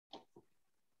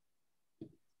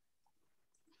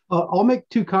I'll make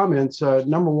two comments.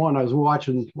 Number one,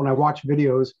 when I watch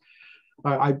videos,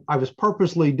 I was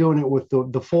purposely doing it with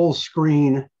the full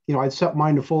screen. You know, I'd set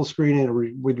mine to full screen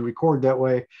and we'd record that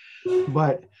way.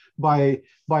 But by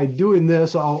doing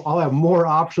this, I'll have more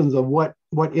options of what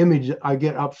image I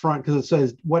get up front, because it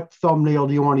says what thumbnail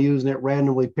do you want to use, and it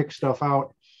randomly picks stuff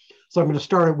out. So I'm going to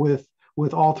start it with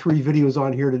all three videos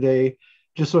on here today,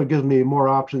 just so it gives me more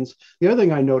options. The other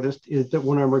thing I noticed is that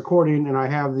when I'm recording and I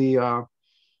have the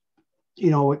you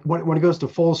know, when it goes to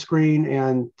full screen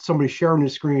and somebody's sharing the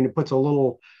screen, it puts a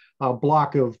little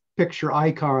block of picture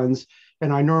icons.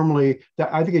 And I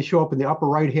think they show up in the upper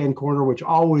right-hand corner, which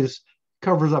always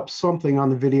covers up something on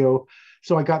the video.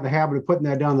 So I got in the habit of putting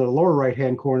that down to the lower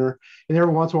right-hand corner. And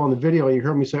every once in a while on the video, you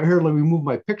hear me say, here, let me move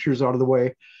my pictures out of the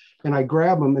way. And I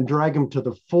grab them and drag them to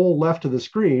the full left of the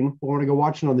screen. But when I go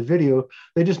watching on the video,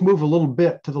 they just move a little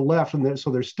bit to the left, and so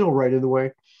they're still right in the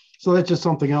way. So that's just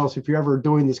something else. If you're ever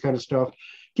doing this kind of stuff,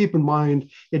 keep in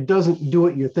mind it doesn't do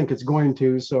what you think it's going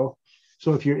to. So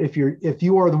if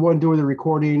you are the one doing the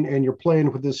recording and you're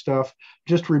playing with this stuff,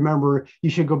 just remember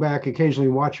you should go back occasionally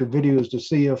and watch your videos to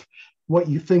see if what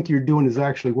you think you're doing is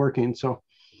actually working. So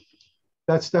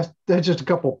that's just a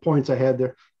couple of points I had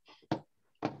there.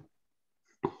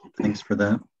 Thanks for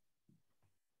that.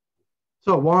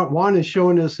 So Juan is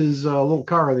showing us his little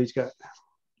car that he's got.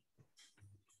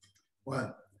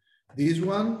 Well, this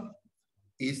one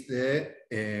is the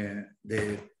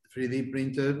 3D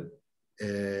printed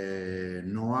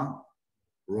NOAA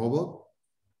robot.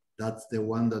 That's the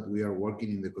one that we are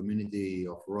working in the community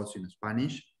of ROS in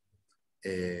Spanish.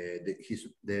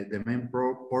 The main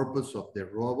purpose of the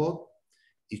robot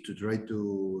is to try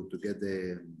to get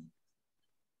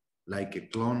like a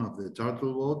clone of the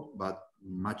turtle boat, but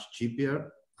much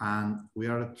cheaper. And we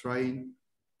are trying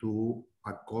to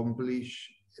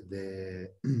accomplish the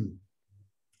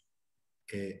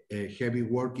heavy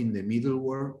work in the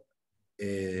middleware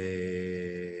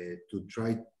to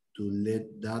try to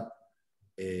let that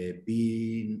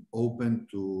be open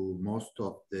to most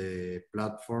of the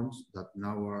platforms that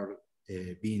now are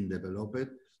being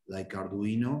developed, like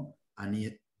Arduino and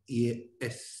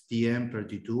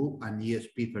STM32 and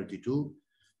ESP32.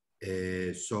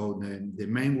 So the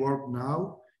main work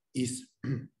now is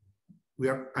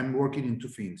I'm working in two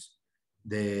things.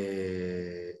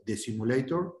 The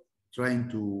simulator, trying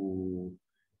to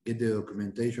get the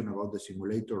documentation about the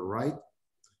simulator right,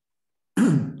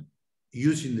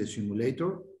 using the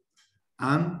simulator,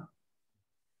 and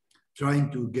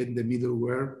trying to get the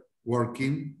middleware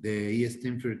working, the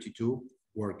ESTM32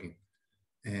 working.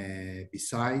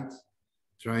 Besides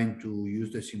trying to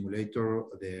use the simulator,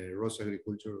 the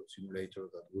ROS-Agriculture simulator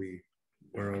that we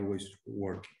were always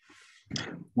working.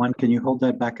 Juan, can you hold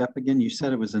that back up again? You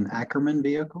said it was an Ackermann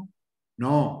vehicle?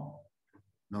 No.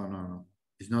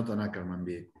 It's not an Ackermann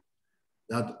vehicle.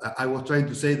 That I was trying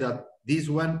to say that this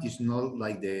one is not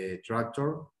like the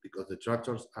tractor, because the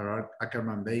tractors are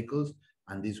Ackermann vehicles,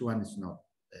 and this one is not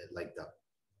like that.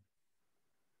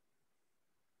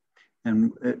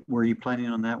 And were you planning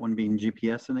on that one being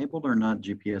GPS enabled or not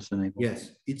GPS enabled?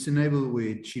 Yes, it's enabled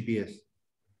with GPS.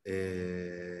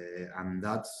 And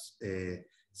that's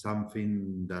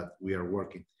something that we are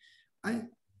working.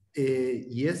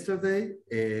 Yesterday,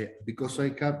 because I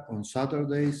kept on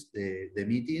Saturdays the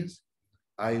meetings,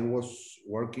 I was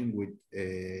working with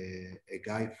a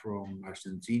guy from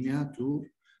Argentina too,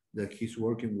 that he's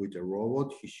working with a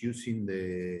robot. He's using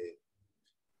the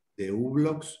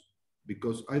U-blocks,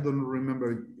 because I don't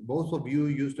remember, both of you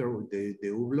use the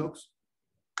U-blocks?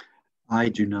 I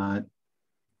do not.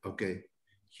 Okay.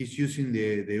 He's using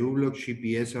the U-block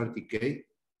GPS RTK.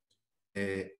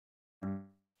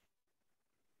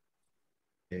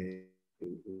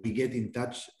 We get in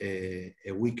touch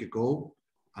a week ago,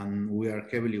 and we are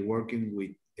heavily working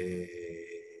with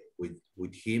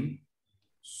him.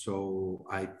 So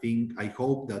I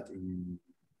hope that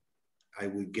I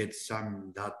will get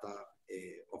some data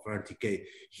of RTK.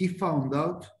 He found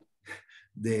out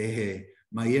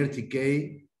my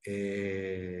RTK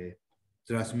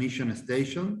transmission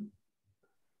station,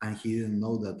 and he didn't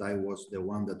know that I was the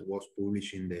one that was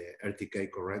publishing the RTK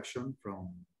correction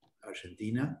from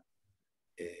Argentina.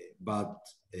 But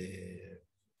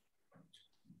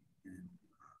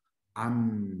I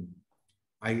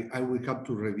will have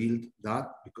to reveal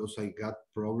that, because I got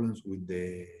problems with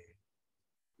the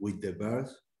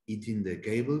birds eating the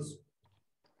cables.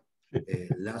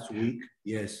 Last week,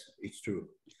 yes, it's true.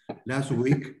 Last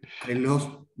week, I lost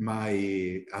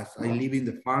as I live in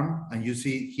the farm, and you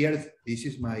see here, this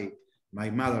is my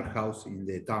mother house in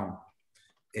the town,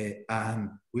 and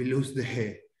we lose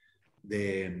the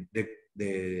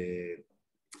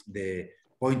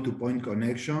point-to-point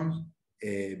connections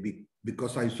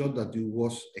because I thought that it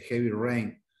was a heavy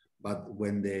rain. But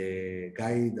when the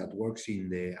guy that works in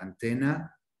the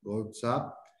antenna goes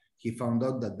up, he found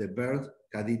out that the bird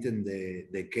had eaten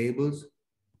the cables.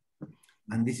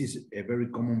 And this is a very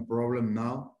common problem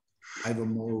now. I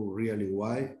don't know really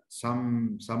why.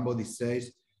 Somebody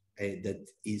says that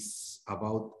is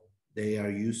about they are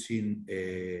using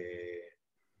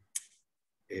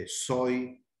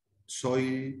soil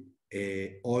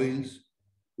oils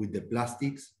with the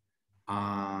plastics.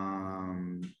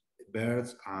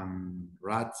 Birds and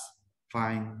rats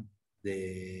find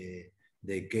the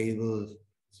cables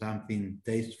something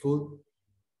tasteful,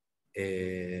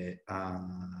 and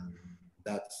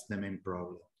that's the main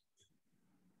problem.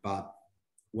 But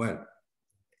well,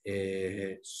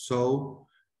 so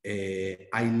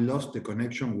I lost the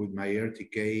connection with my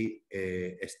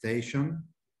RTK station,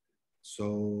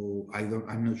 so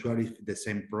I'm not sure if the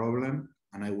same problem,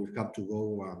 and I will have to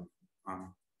go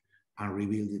and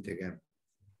rebuild it again.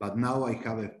 But now I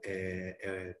have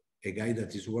a guy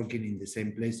that is working in the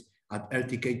same place at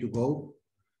RTK2Go,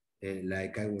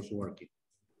 like I was working.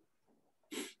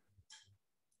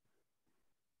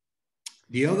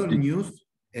 The other news,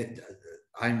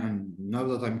 now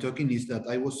that I'm talking, is that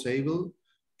I was able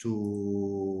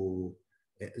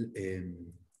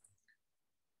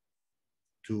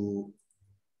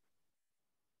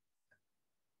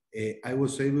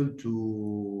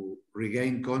to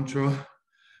regain control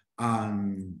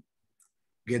and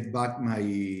get back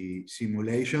my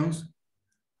simulations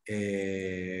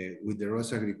with the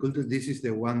ROS-Agriculture. This is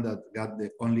the one that got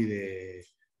only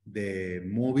the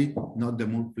move it, not the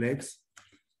multiplex.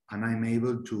 And I'm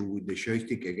able to, with the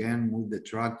joystick again, move the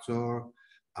tractor,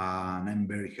 and I'm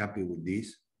very happy with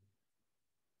this.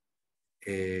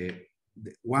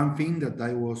 One thing that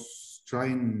I was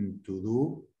trying to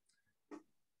do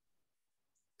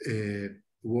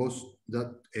was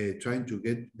that trying to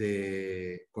get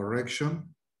the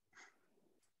correction,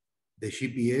 the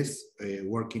GPS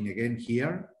working again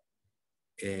here.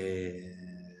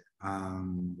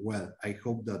 Well, I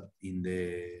hope that in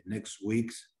the next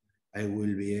weeks, I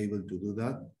will be able to do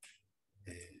that.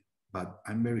 But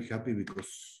I'm very happy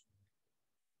because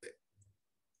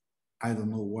I don't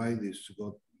know why this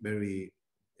got very,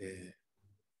 it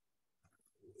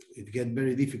get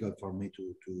very difficult for me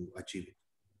to achieve it.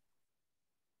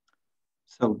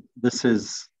 So this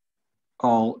is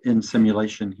all in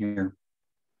simulation here.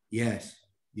 Yes,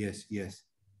 yes, yes.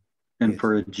 And yes.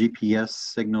 For a GPS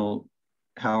signal,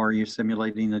 how are you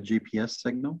simulating a GPS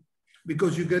signal?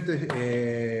 Because you get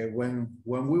when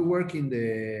we work in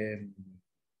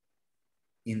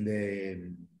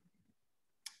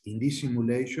this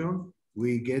simulation,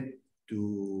 we get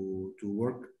to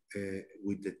work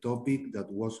with the topic that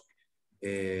was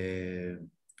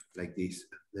like this.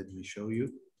 Let me show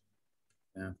you.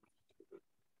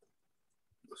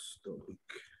 This topic.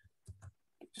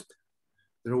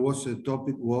 There was a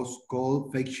topic was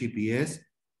called fake GPS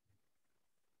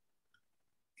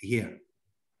here,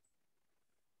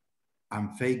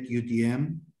 and fake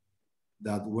UTM,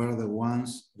 that were the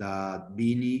ones that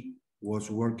Vini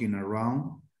was working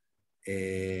around.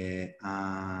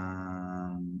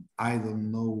 I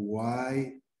don't know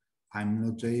why I'm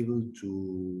not able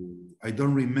to, I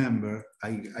don't remember.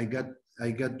 I got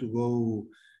to go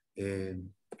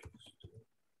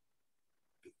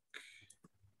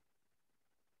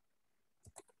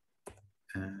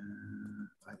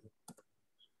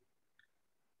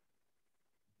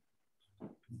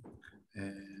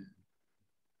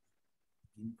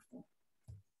info,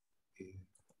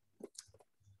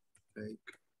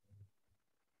 fake,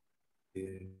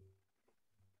 yes.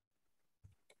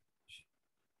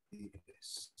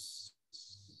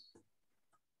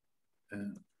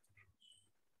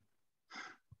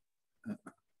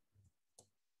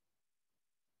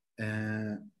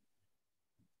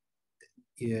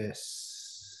 Yes,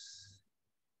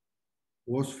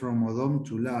 was from Odom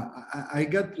to La. I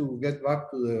got to get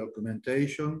back to the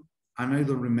documentation, and I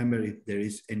don't remember if there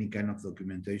is any kind of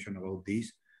documentation about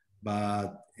this,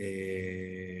 but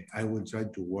I will try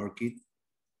to work it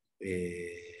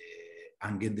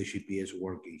and get the GPS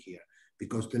working here.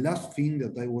 Because the last thing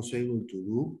that I was able to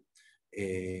do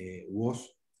was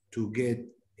to get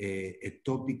a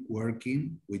topic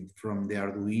working from the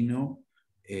Arduino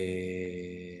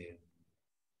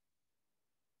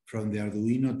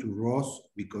to ROS,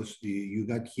 because you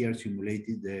got here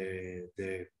simulated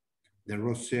the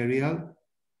ROS serial,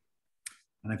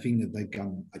 and I think that I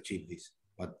can achieve this,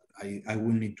 but I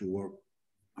will need to work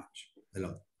a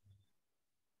lot.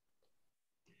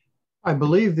 I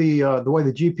believe the way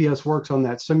the GPS works on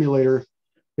that simulator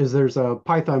is there's a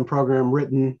Python program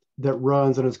written that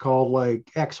runs and it's called like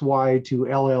XY to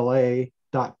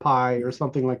LLA.py or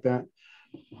something like that.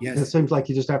 Yes. And it seems like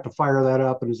you just have to fire that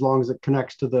up, and as long as it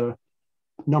connects to the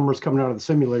numbers coming out of the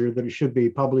simulator, that it should be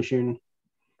publishing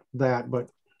that. But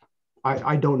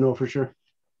I don't know for sure.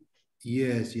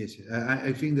 Yes, yes.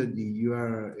 I think that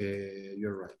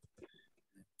you're right.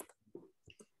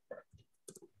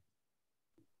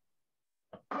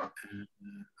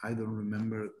 I don't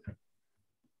remember.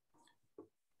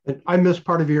 And I missed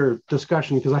part of your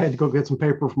discussion because I had to go get some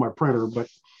paper for my printer. But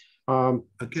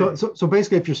Okay. so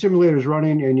basically, if your simulator is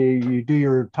running and you do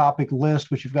your topic list,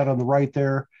 which you've got on the right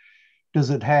there, does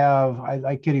it have?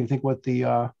 I can't even think what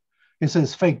the it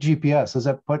says fake GPS. Is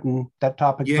that putting that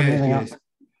topic? Yes, put anything yes. out?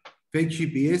 Fake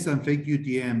GPS and fake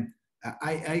UTM.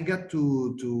 I got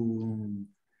to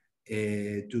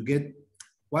get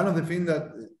one of the things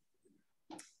that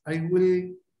I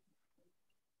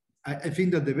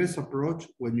think that the best approach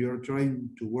when you're trying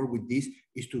to work with this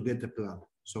is to get a plan.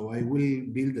 So I will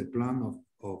build a plan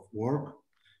of work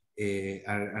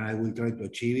and I will try to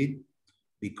achieve it,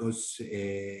 because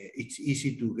it's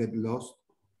easy to get lost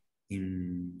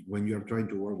when you're trying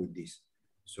to work with this.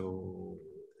 So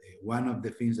one of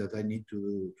the things that I need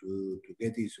to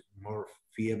get is more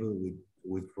fiable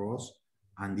with ROS,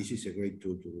 and this is a great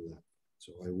tool to do that.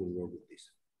 So I will work with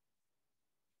this.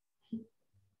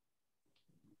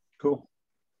 Cool.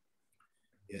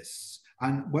 Yes,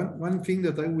 and one thing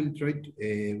that I will try to,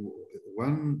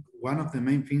 one of the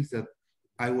main things that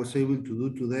I was able to do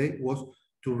today was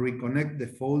to reconnect the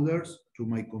folders to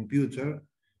my computer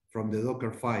from the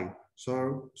Docker file.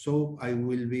 So I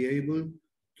will be able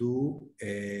to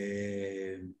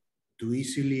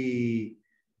easily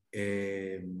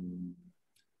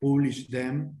publish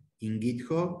them in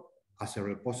GitHub as a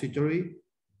repository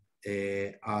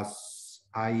as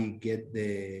I get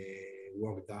the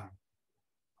work done.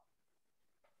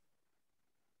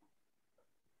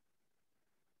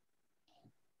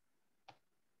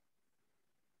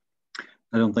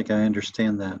 I don't think I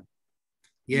understand that.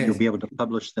 Yes. You'll be able to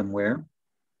publish them where?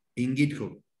 In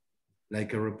GitHub,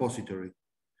 like a repository.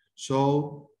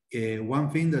 So one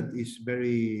thing that is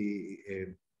very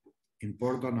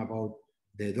important about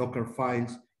the Docker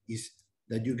files is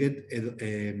that you get,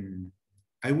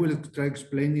 I will try to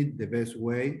explain it the best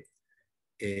way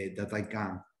that I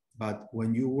can. But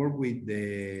when you work with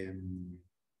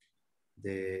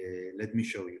let me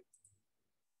show you.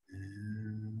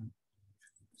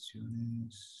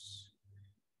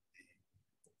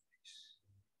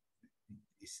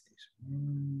 Is this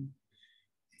one?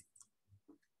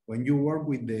 When you work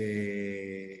with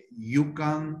you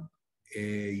can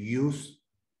use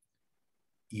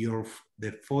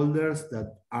the folders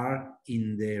that are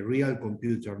in the real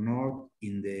computer, not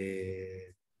in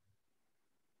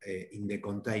the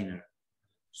container.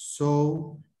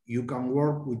 So you can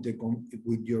work with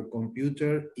your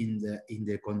computer in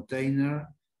the container,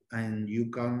 and you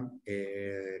can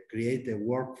create a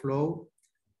workflow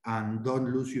and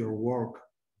don't lose your work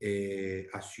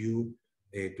as you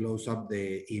close up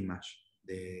the image.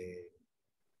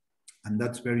 And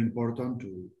that's very important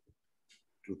to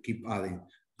keep adding.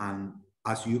 And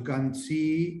as you can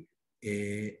see,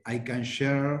 I can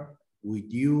share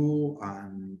with you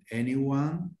and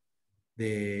anyone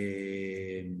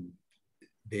the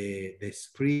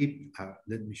script.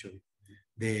 Let me show you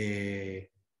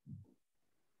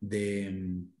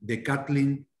the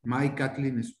Kotlin, my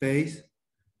Kotlin space,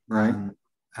 right?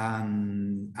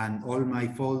 And all my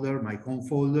folder, my home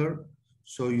folder,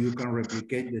 so you can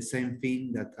replicate the same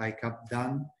thing that I have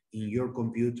done in your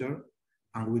computer,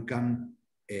 and we can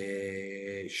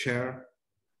share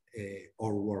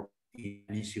our work in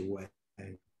an easy way.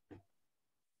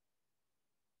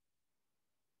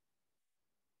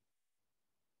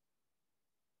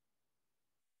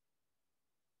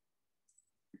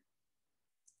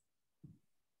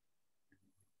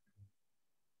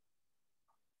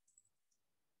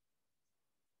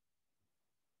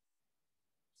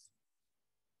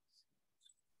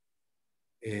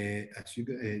 As you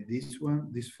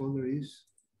this folder is,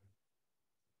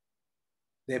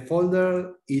 the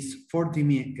folder is 40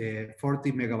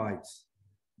 megabytes.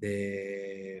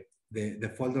 The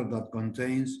folder that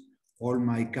contains all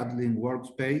my Kotlin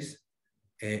workspace.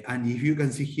 And if you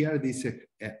can see here, this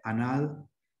anal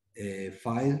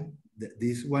file.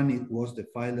 This one, it was the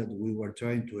file that we were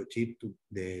trying to achieve to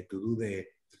do the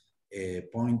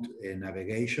point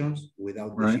navigations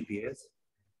without the Right. GPS.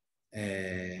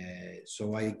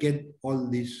 So I get all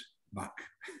this back.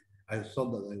 I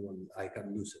thought that I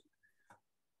can lose it.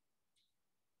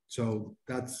 So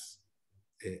that's,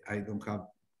 I don't have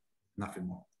nothing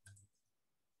more.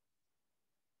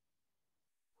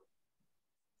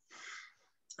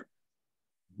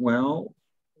 Well,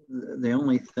 the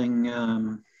only thing, I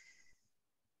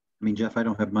mean, Jeff, I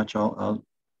don't have much. I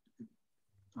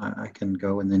can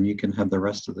go, and then you can have the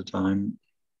rest of the time.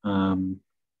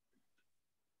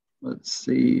 Let's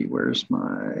see, where's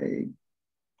my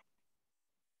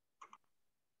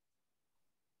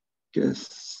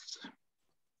guest?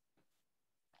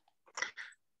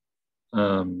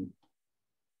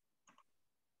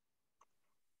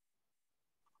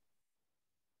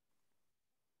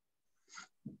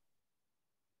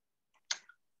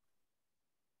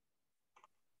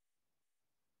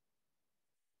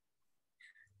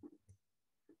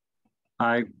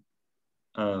 I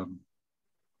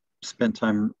spent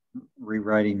time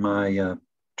rewriting my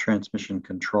transmission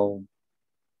control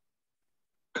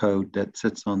code that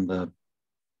sits on the,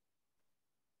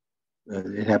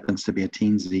 it happens to be a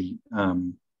teensy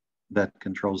that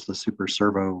controls the super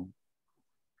servo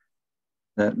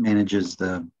that manages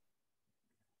the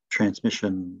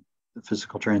transmission, the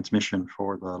physical transmission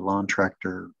for the lawn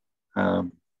tractor.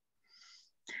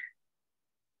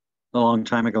 A long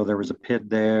time ago, there was a PID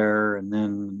there, and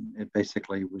then it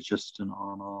basically was just an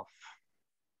on-off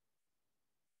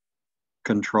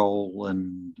control,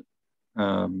 and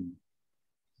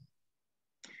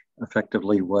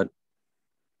effectively what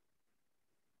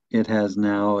it has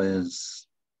now is,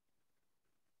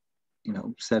 you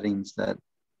know, settings that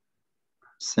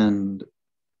send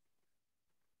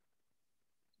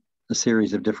a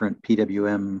series of different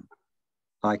PWM,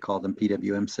 I call them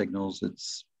PWM signals.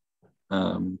 It's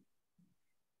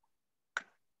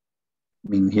I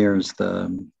mean, here's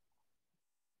the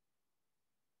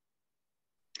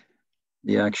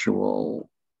actual,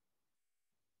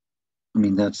 I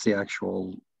mean, that's the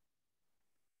actual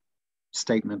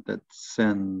statement that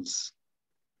sends,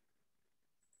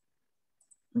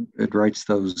 it writes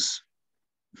those,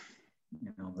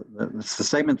 you know, it's the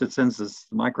statement that sends this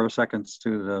microseconds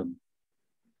to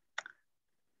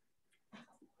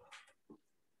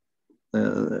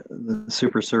the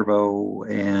super servo,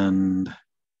 and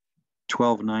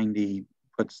 1290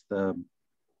 puts the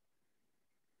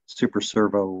super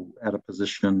servo at a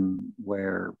position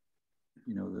where,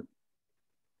 you know, the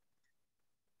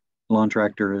lawn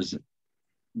tractor is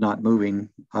not moving,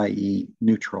 i.e.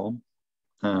 neutral.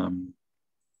 And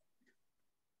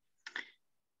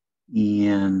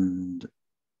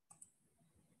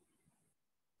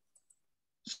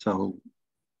so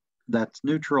that's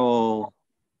neutral.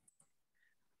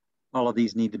 All of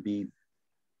these need to be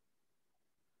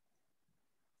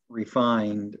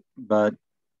refined, but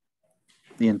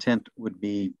the intent would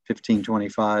be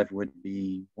 1525 would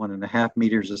be 1.5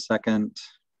 meters a second.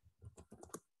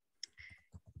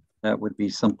 That would be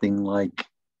something like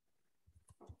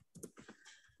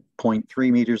 0.3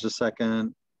 meters a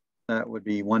second. That would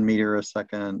be 1 meter a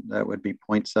second. That would be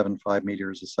 0.75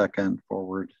 meters a second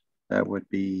forward. That would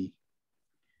be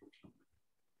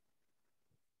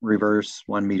reverse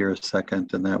 1 meter a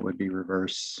second, and that would be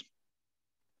reverse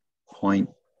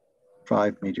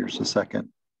 0.5 meters a second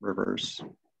reverse.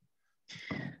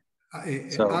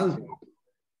 Al,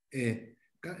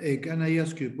 can I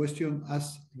ask you a question?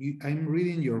 As I'm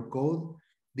reading your code,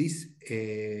 this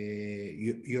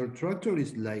your tractor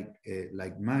is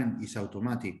like mine is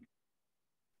automatic,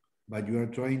 but you are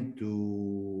trying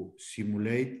to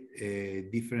simulate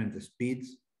different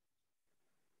speeds.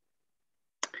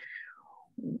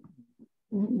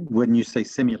 When you say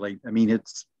simulate, I mean,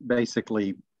 it's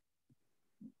basically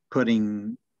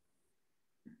putting,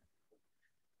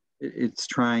 it's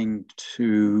trying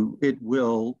to, it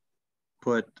will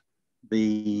put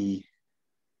the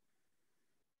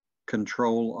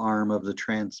control arm of the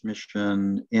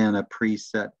transmission in a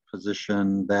preset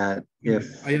position that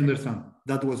if... I understand.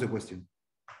 That was the question.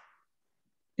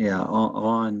 Yeah,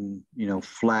 on you know,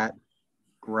 flat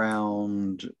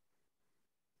ground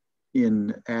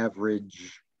in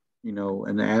average, you know,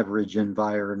 an average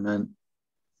environment,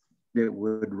 it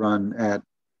would run at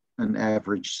an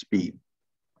average speed.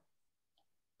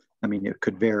 I mean, it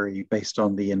could vary based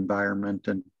on the environment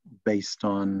and based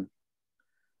on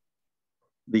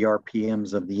the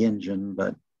RPMs of the engine,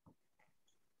 but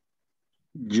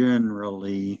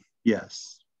generally,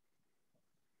 yes.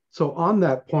 So on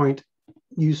that point,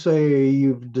 you say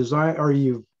you've designed, or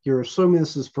you're assuming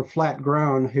this is for flat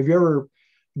ground. Have you ever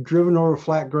driven over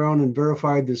flat ground and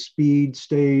verified the speed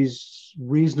stays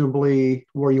reasonably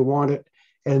where you want it,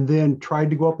 and then tried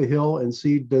to go up a hill and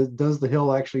see does the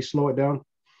hill actually slow it down?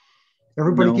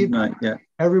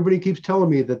 Everybody keeps telling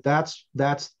me that that's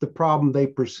the problem they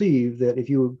perceive, that if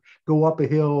you go up a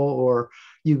hill or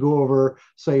you go over,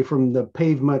 say, from the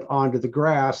pavement onto the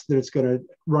grass, that it's going to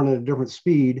run at a different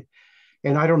speed.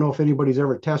 And I don't know if anybody's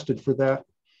ever tested for that.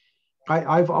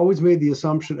 I've always made the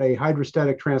assumption a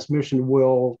hydrostatic transmission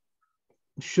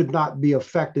should not be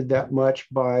affected that much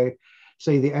by,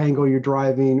 say, the angle you're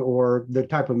driving or the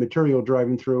type of material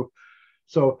driving through.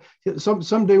 So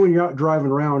someday when you're out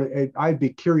driving around, I'd be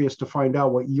curious to find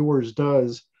out what yours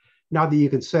does. Now that you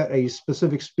can set a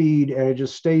specific speed and it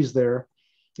just stays there,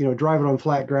 drive it on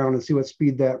flat ground and see what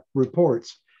speed that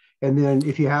reports. And then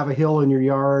if you have a hill in your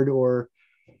yard or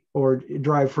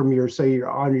drive from your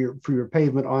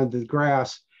pavement onto the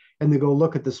grass, and then go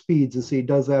look at the speeds and see,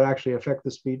 does that actually affect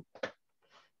the speed?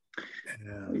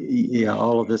 Yeah,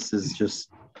 all of this is just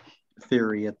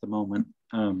theory at the moment,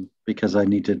 because I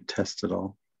need to test it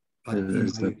all. But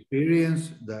in my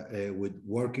experience that with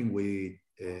working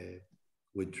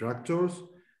with tractors,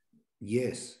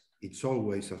 yes, it's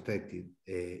always affected.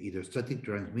 Hydrostatic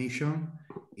transmission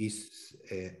is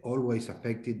always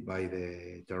affected by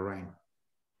the terrain.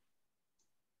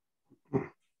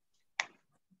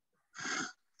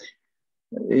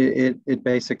 It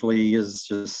basically is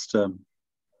just an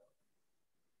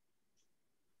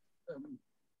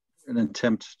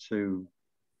attempt to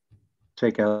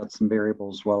take out some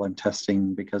variables while I'm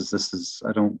testing, because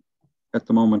at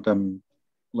the moment, I'm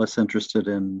less interested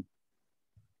in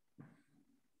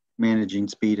managing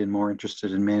speed and more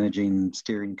interested in managing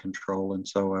steering control. And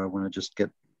so I want to just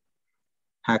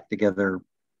hack together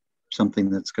something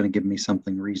that's going to give me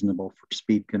something reasonable for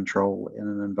speed control in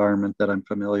an environment that I'm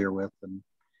familiar with. And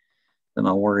then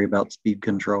I'll worry about speed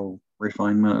control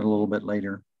refinement a little bit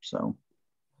later. So.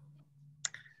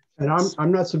 And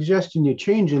I'm not suggesting you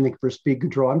change anything for speed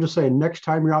control. I'm just saying next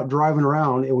time you're out driving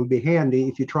around, it would be handy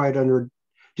if you try it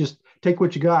just take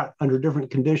what you got under different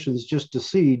conditions just to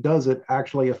see, does it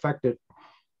actually affect it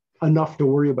enough to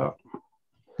worry about?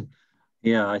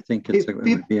 Yeah, I think it would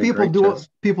be a great test.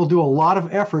 People do a lot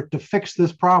of effort to fix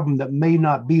this problem that may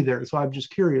not be there. So I'm just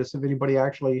curious if anybody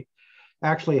actually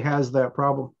has that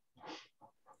problem.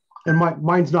 And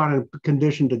mine's not in a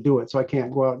condition to do it, so I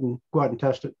can't go out and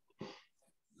test it.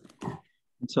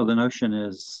 So the notion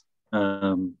is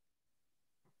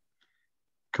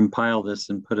compile this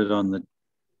and put it on the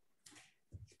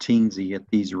teensy at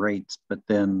these rates, but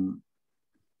then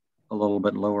a little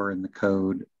bit lower in the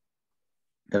code,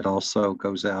 it also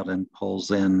goes out and pulls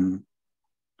in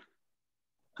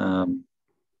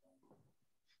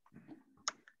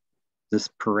this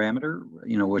parameter,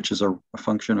 which is a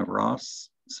function of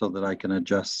ROS, so that I can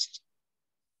adjust,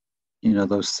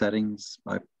 those settings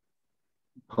by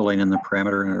pulling in the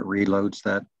parameter, and it reloads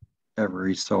that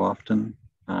every so often,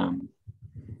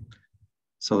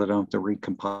 so that I don't have to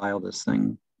recompile this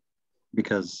thing,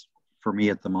 because for me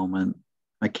at the moment,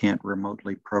 I can't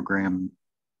remotely program.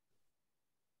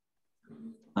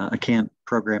 I can't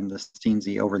program this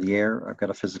teensy over the air. I've got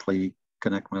to physically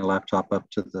connect my laptop up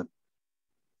to the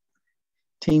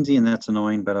teensy, and that's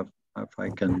annoying, but if I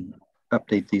can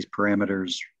update these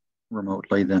parameters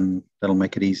remotely, then that'll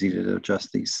make it easy to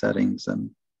adjust these settings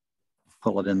and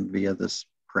pull it in via this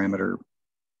parameter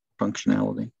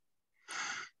functionality.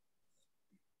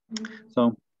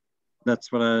 So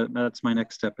that's my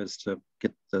next step, is to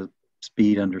get the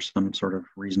speed under some sort of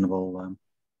reasonable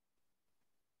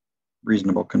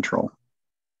control.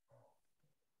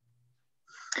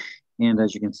 And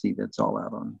as you can see, that's all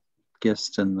out on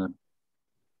GIST, and the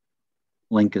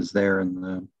link is there in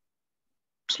the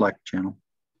Slack channel.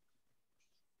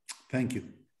 Thank you.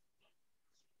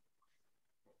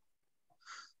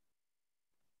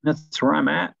 That's where I'm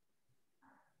at.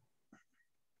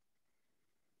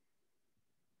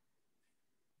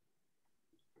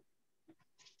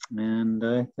 And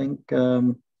I think I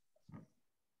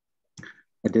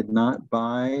did not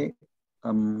buy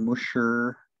a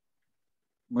musher,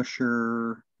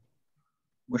 whatever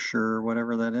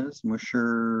that is,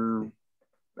 musher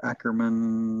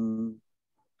Ackermann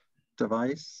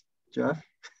device, Jeff.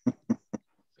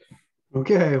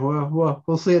 Okay, well,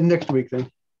 we'll see it next week then.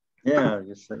 Yeah,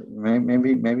 just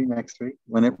maybe next week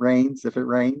when it rains. If it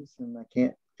rains and I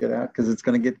can't get out because it's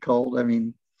going to get cold. I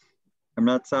mean, I'm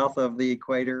not south of the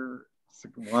equator.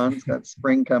 Juan's got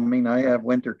spring coming. I have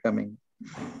winter coming.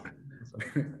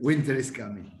 So, winter is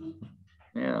coming.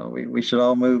 Yeah, we should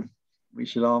all move. We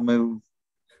should all move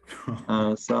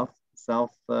south.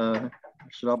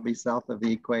 Should all be south of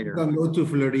the equator. You can go to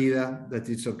Florida. That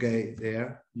is okay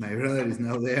there. My brother is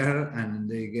now there, and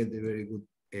they get a very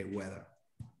good weather.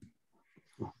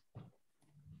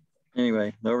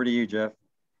 Anyway, over to you, Jeff.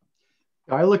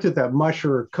 I looked at that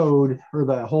musher code or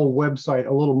that whole website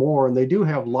a little more, and they do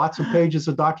have lots of pages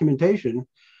of documentation,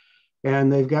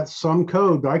 and they've got some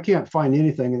code, but I can't find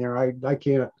anything in there. I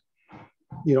can't,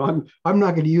 I'm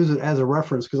not going to use it as a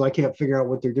reference because I can't figure out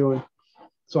what they're doing.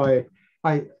 So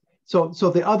So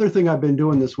the other thing I've been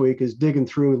doing this week is digging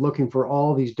through, looking for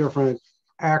all these different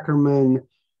Ackermann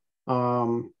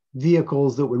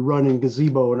vehicles that would run in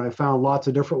Gazebo, and I found lots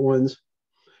of different ones,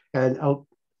 and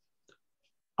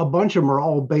a bunch of them are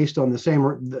all based on the same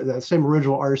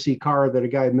original RC car that a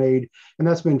guy made, and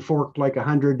that's been forked like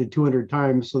 100 to 200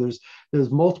 times. So there's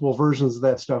multiple versions of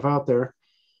that stuff out there,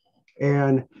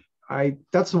 and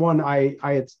that's the one I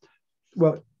had.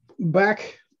 Well,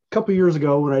 back a couple years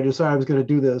ago when I decided I was going to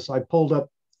do this, I pulled up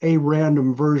a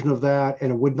random version of that, and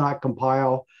it would not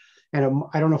compile. And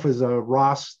I don't know if it was a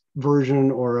ROS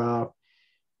version or a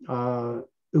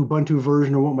Ubuntu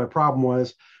version or what my problem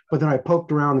was. But then I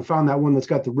poked around and found that one that's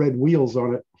got the red wheels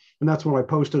on it. And that's when I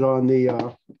posted on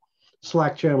the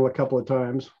Slack channel a couple of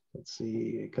times. Let's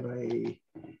see, can I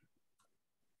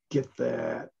get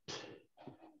that?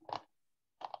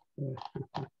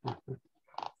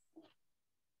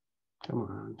 Come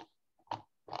on.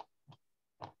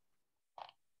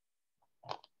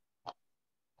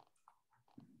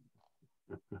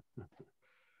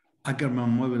 Ackermann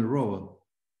Mobile Robot.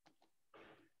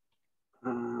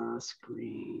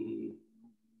 Screen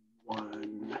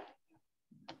 1. Get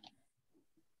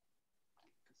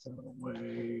out of the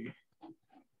way.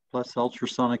 Plus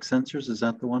ultrasonic sensors, is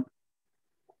that the one?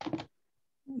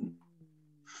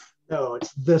 No,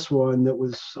 it's this one that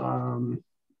was, well,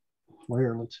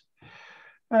 here,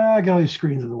 I got all these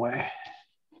screens in the way.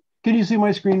 Can you see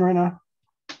my screen right now?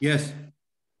 Yes.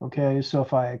 Okay, so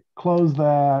if I close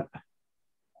that,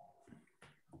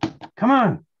 come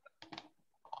on.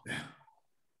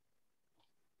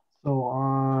 So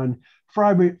on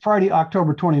Friday,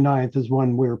 October 29th is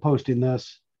when we were posting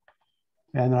this.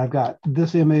 And I've got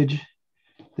this image.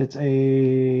 It's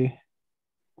no,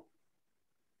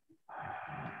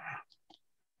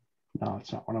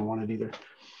 it's not what I wanted either.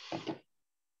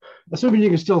 Assuming you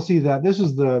can still see that, this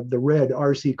is the red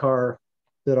RC car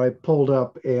that I pulled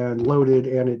up and loaded,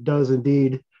 and it does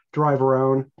indeed drive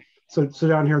around. So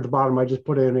down here at the bottom, I just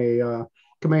put in a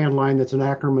command line that's an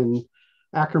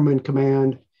Ackermann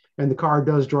command, and the car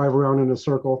does drive around in a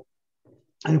circle.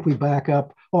 And if we back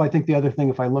up, I think the other thing,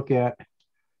 if I look at,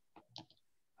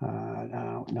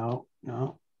 no,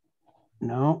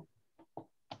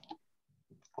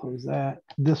 close that.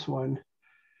 This one.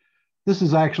 This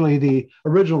is actually the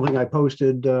original thing I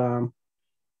posted, and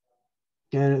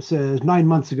it says 9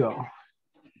 months ago.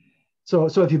 So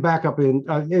if you back up in,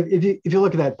 if you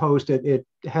look at that post, it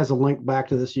has a link back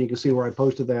to this, so you can see where I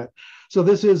posted that. So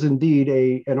this is indeed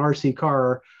an RC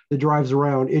car that drives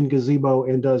around in Gazebo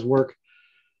and does work.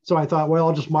 So I thought, well,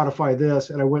 I'll just modify this,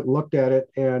 and I went and looked at it,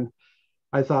 and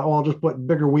I thought, well, I'll just put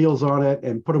bigger wheels on it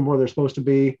and put them where they're supposed to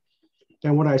be.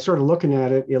 And when I started looking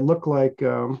at it, it looked like,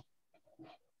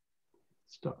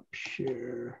 stop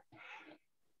share,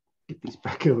 get these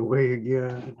back out of the way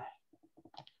again.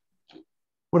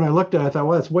 When I looked at it, I thought,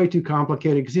 well, that's way too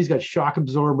complicated because he's got shock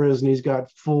absorbers and he's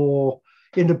got full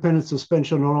independent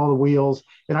suspension on all the wheels.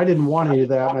 And I didn't want any of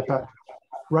that. And I thought,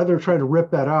 rather than try to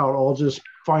rip that out, I'll just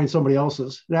find somebody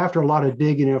else's. And after a lot of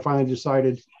digging, I finally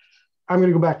decided I'm going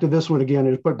to go back to this one again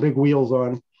and put big wheels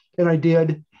on. And I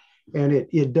did. And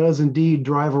it does indeed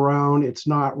drive around. It's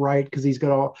not right because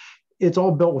it's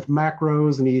all built with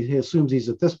macros, and he assumes he's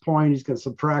at this point, he's going to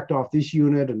subtract off this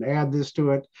unit and add this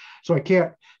to it. So I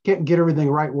can't get everything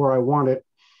right where I want it,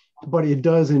 but it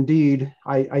does indeed.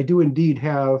 I do indeed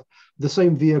have the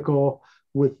same vehicle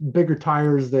with bigger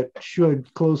tires that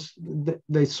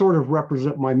they sort of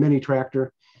represent my mini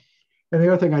tractor. And the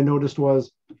other thing I noticed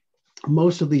was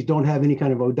most of these don't have any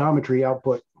kind of odometry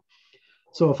output.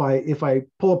 So if I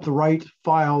pull up the right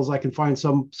files, I can find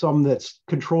some that's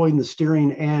controlling the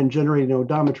steering and generating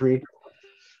odometry.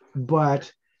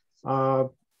 But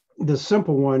the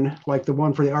simple one, like the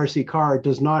one for the RC car,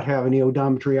 does not have any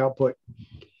odometry output.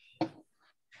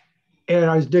 And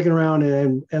I was digging around,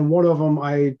 and one of them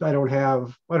I don't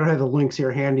have the links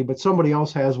here handy, but somebody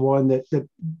else has one that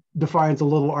defines a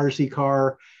little RC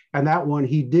car. And that one,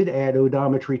 he did add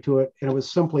odometry to it. And it was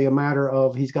simply a matter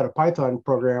of, he's got a Python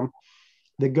program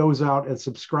that goes out and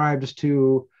subscribes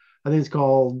to, I think it's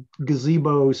called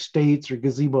Gazebo States or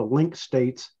Gazebo Link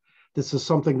States. This is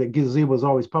something that Gazebo is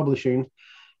always publishing.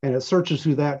 And it searches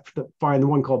through that to find the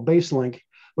one called Baselink,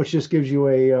 which just gives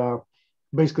you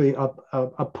basically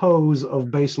a pose of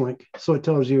Baselink. So it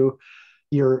tells you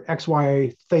your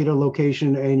XY theta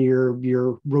location and your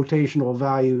rotational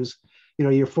values,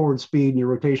 your forward speed and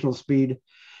your rotational speed.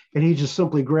 And he just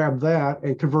simply grabbed that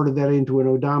and converted that into an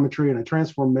odometry and a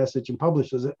transform message and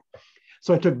publishes it.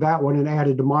 So I took that one and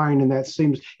added to mine, and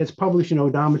it's published in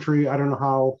odometry. I don't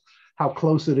know how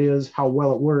close it is, how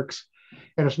well it works.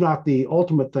 and it's not the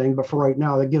ultimate thing, but for right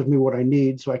now, that gives me what I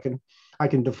need. So I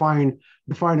can define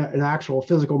an actual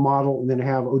physical model and then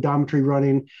have odometry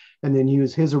running and then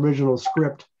use his original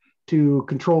script to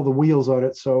control the wheels on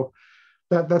it. So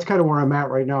that's kind of where I'm at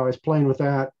right now, is playing with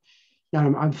that.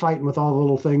 And I'm fighting with all the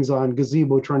little things on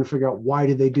Gazebo, trying to figure out why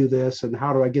did they do this and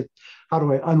how do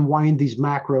I unwind these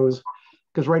macros?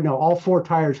 Because right now all 4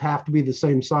 tires have to be the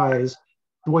same size,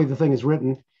 the way the thing is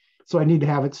written. So I need to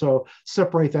have it so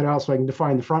separate that out so I can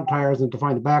define the front tires and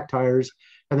define the back tires.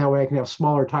 And that way I can have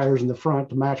smaller tires in the front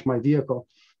to match my vehicle.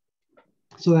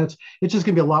 So it's just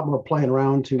gonna be a lot more playing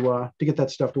around to get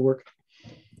that stuff to work.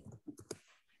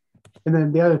 And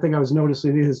then the other thing I was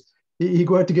noticing is you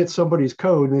go out to get somebody's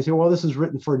code and they say, well, this is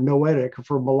written for noetic or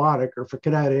for melodic or for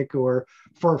kinetic or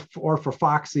for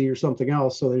Foxy or something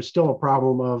else. So there's still a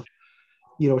problem of,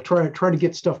 trying to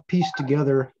get stuff pieced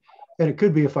together. And it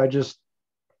could be if I just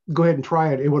go ahead and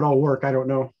try it, it would all work. I don't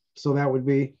know. So that would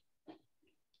be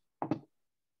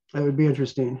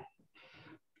interesting.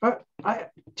 I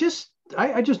just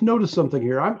noticed something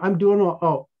here. I'm doing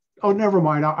never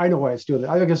mind. I know why it's doing it.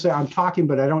 I was gonna say I'm talking,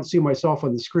 but I don't see myself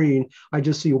on the screen. I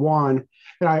just see Juan,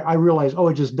 and I realize,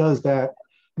 it just does that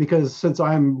because since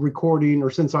I'm recording or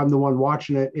since I'm the one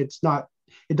watching it,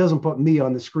 it doesn't put me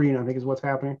on the screen, I think is what's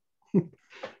happening.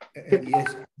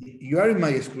 Yes, you are in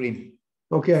my screen.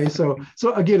 Okay, so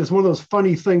again, it's one of those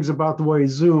funny things about the way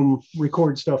Zoom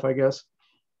records stuff, I guess.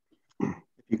 If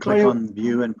you click on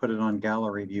view and put it on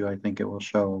gallery view, I think it will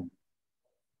show.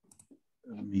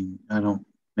 I mean,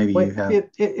 maybe you have.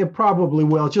 It probably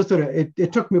will. It's just that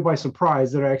it took me by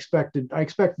surprise that I expected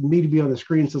me to be on the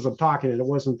screen since I'm talking and it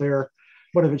wasn't there.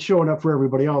 But if it's showing up for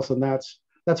everybody else, then that's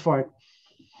fine.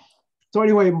 So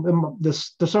anyway,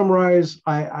 to summarize,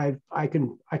 I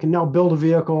can now build a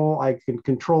vehicle. I can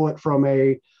control it from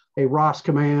a ROS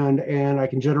command, and I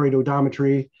can generate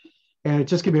odometry. And it's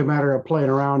just gonna be a matter of playing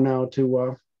around now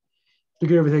to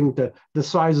get everything to the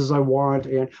sizes I want.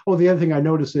 And the other thing I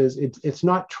notice is it's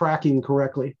not tracking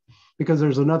correctly, because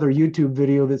there's another YouTube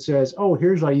video that says,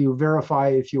 here's how you verify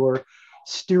if your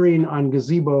steering on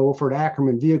Gazebo for an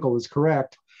Ackermann vehicle is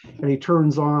correct. And he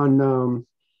turns on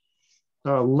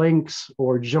links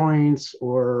or joints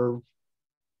or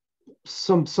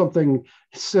something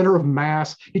center of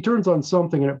mass. He turns on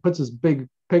something and it puts this big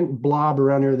pink blob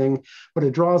around everything, but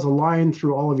it draws a line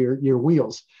through all of your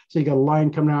wheels. So you got a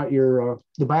line coming out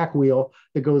the back wheel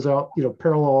that goes out,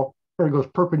 parallel, or it goes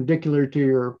perpendicular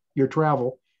to your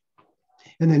travel.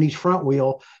 And then each front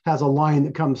wheel has a line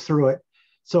that comes through it.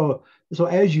 So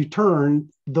as you turn,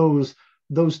 those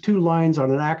 2 lines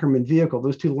on an Ackermann vehicle,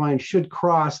 those 2 lines should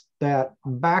cross that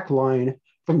back line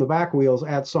from the back wheels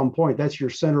at some point. That's your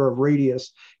center of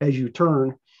radius as you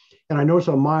turn. And I notice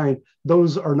on mine,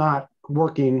 those are not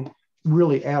working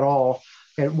really at all.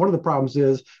 And one of the problems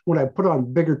is when I put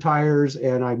on bigger tires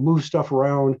and I move stuff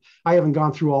around, I haven't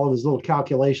gone through all of his little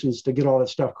calculations to get all that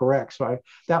stuff correct. So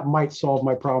that might solve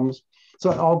my problems.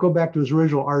 So I'll go back to his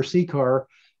original RC car,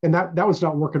 and that was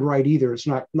not working right either. It's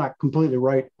not completely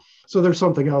right. So there's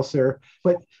something else there.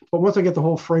 But once I get the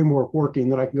whole framework working,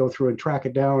 then I can go through and track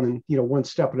it down and, one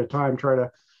step at a time, try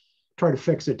to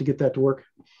fix it to get that to work.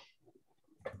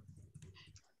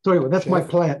 So anyway, that's Chef, my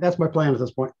plan. That's my plan at this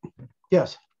point.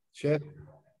 Yes. Chef,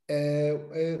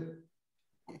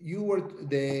 you were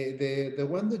the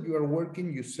one that you are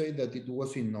working, you say that it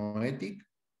was in noetic.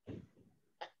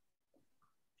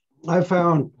 I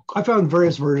found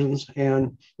various versions,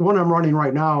 and the one I'm running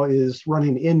right now is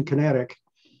running in kinetic.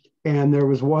 And there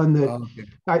was one that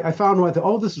I found one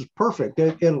that, this is perfect.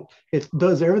 It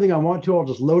does everything I want to. I'll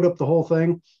just load up the whole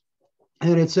thing.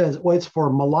 And it says, it's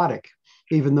for melodic,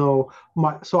 even though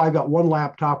so I got one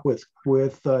laptop with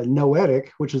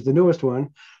noetic, which is the newest one.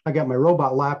 I got my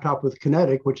robot laptop with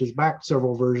kinetic, which is back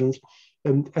several versions.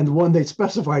 And the one they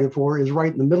specified it for is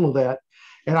right in the middle of that.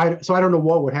 And so I don't know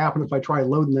what would happen if I try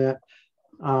loading that.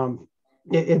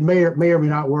 It may or may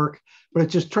not work, but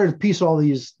it's just trying to piece all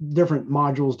these different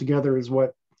modules together is one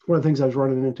of the things I was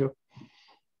running into.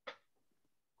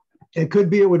 It could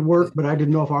be it would work, but I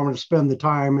didn't know if I wanted to spend the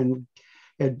time and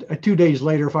 2 days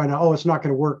later find out, it's not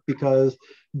going to work because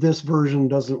this version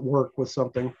doesn't work with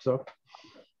something. So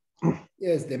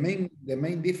yes, the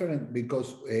main difference,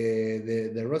 because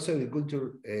the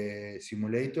ROS-Agriculture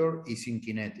simulator is in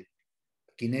kinetic.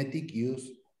 Kinetic use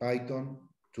Python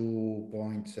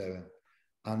 2.7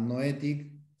 and noetic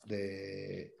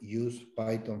use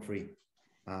Python 3.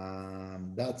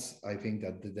 That's, I think,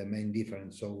 that the main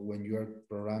difference. So when you are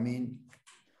programming,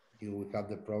 you will have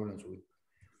the problems with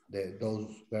those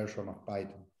versions of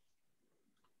Python.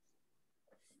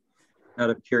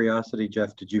 Out of curiosity,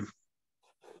 Jeff, did you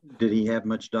Did he have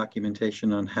much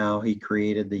documentation on how he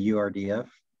created the URDF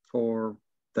for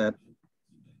that,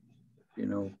 you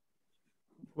know?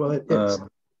 Well,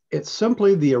 it's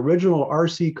simply the original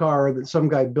RC car that some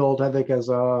guy built, I think, as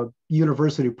a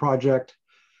university project.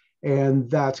 And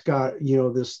that's got, you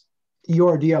know, this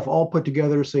URDF all put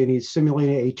together, saying he's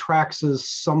simulating a Traxxas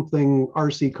something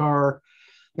RC car.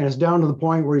 And it's down to the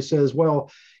point where he says,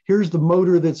 well, here's the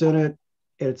motor that's in it.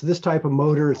 And it's this type of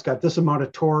motor. It's got this amount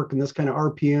of torque and this kind of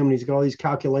RPM. And he's got all these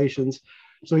calculations.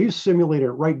 So he's simulated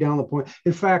it right down the point.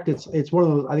 In fact, it's one of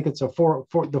those, I think it's the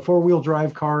four-wheel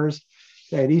drive cars.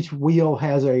 And each wheel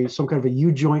has some kind of a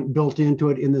U-joint built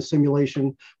into it in the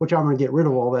simulation, which I'm going to get rid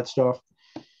of all that stuff.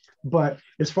 But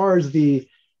as far as the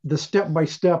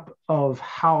step-by-step of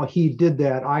how he did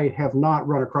that, I have not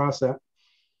run across that.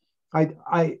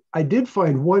 I did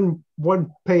find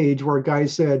one page where a guy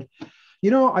said,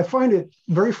 you know, I find it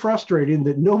very frustrating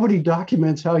that nobody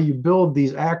documents how you build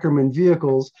these Ackermann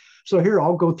vehicles. So here,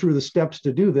 I'll go through the steps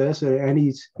to do this. And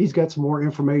he's got some more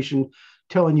information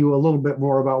telling you a little bit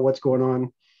more about what's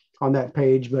going on that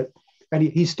page. And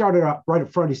he started out right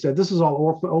up front. He said, this is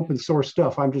all open source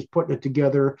stuff. I'm just putting it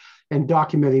together and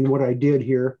documenting what I did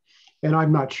here. And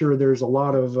I'm not sure there's a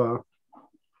lot of,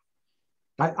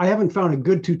 I haven't found a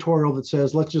good tutorial that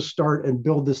says, let's just start and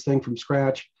build this thing from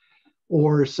scratch,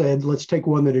 or said, let's take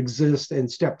one that exists and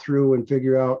step through and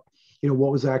figure out, you know,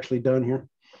 what was actually done here.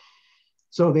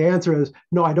 So the answer is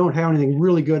no, I don't have anything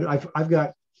really good. I've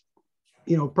got,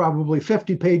 you know, probably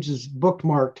 50 pages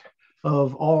bookmarked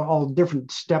of all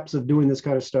different steps of doing this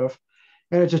kind of stuff.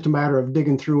 And it's just a matter of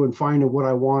digging through and finding what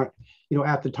I want, you know,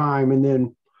 at the time. And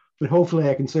then but hopefully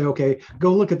I can say, okay,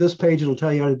 go look at this page. It'll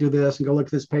tell you how to do this, and go look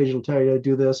at this page. It'll tell you how to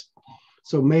do this.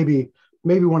 So maybe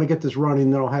when I get this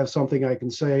running, then I'll have something I can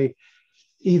say,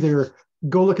 either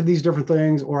go look at these different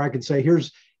things, or I can say,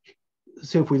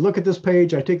 so if we look at this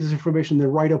page, I take this information, then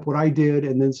write up what I did,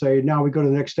 and then say, now we go to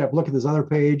the next step, look at this other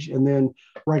page, and then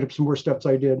write up some more steps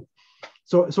I did.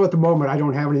 So at the moment, I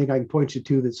don't have anything I can point you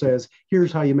to that says,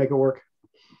 here's how you make it work.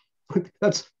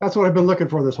 That's what I've been looking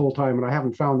for this whole time, and I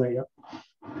haven't found that yet.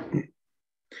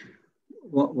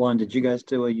 Juan, did you guys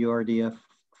do a URDF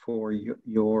for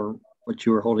what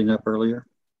you were holding up earlier?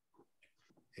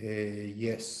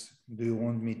 Yes. Do you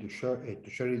want me to share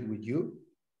it with you?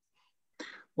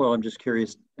 Well, I'm just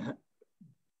curious,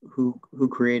 who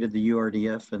created the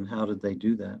URDF and how did they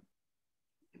do that?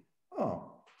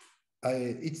 Oh,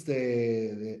 it's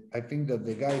I think that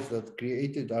the guys that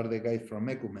created are the guys from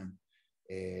Ackermann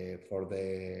for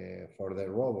the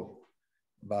robot,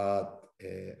 but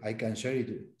I can share it.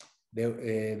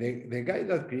 The guy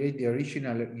that created the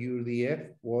original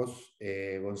URDF was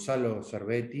Gonzalo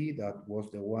Cervetti. That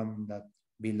was the one that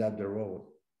built up the robot.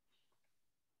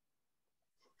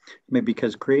 Maybe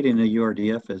because creating a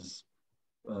URDF is,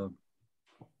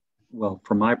 well,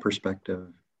 from my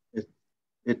perspective,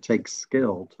 it takes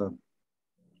skill to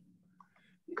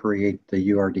create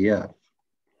the URDF.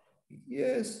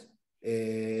 Yes,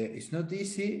 it's not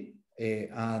easy,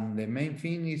 and the main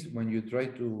thing is when you try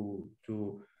to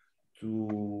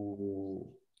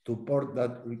port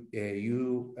that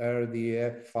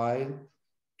URDF file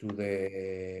to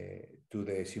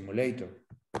the simulator.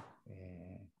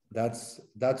 That's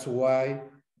why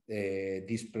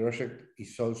this project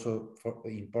is also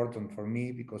important for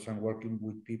me, because I'm working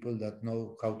with people that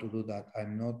know how to do that.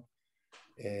 I'm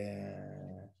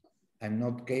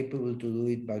not capable to do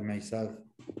it by myself,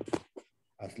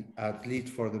 at least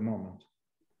for the moment.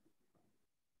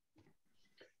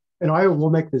 And I will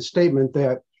make the statement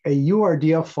that a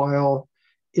URDF file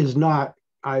is not,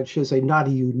 I should say, not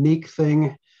a unique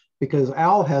thing, because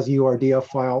Al has a URDF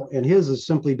file, and his is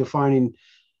simply defining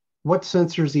what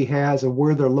sensors he has and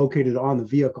where they're located on the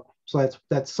vehicle. So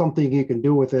that's something you can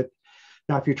do with it.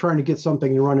 Now, if you're trying to get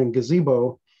something to run in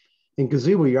Gazebo,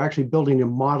 you're actually building a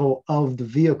model of the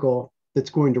vehicle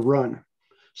that's going to run.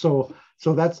 So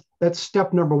that's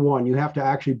step number one. You have to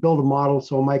actually build a model.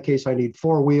 So in my case, I need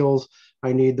 4 wheels.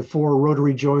 I need the 4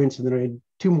 rotary joints, and then I need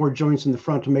 2 more joints in the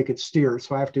front to make it steer.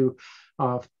 So I have to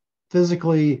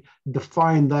physically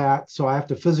define that. So I have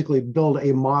to physically build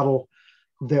a model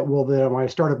that will then, when I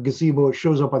start up Gazebo, it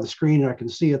shows up on the screen and I can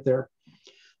see it there.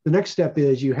 The next step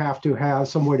is you have to have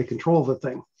some way to control the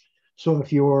thing. So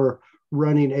if you're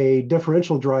running a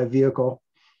differential drive vehicle,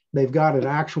 they've got an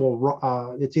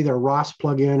actual, it's either a ROS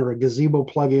plugin or a Gazebo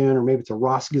plugin, or maybe it's a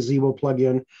ROS Gazebo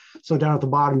plugin. So down at the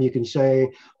bottom, you can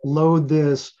say, load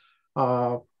this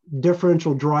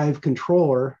differential drive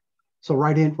controller. So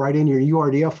right in your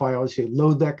URDF file, you say,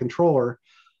 load that controller,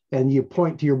 and you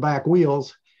point to your back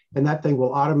wheels, and that thing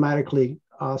will automatically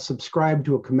subscribe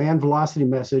to a command velocity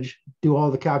message, do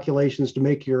all the calculations to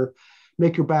make your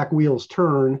back wheels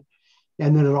turn.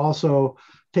 And then it also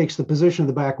takes the position of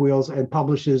the back wheels and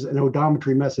publishes an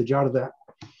odometry message out of that.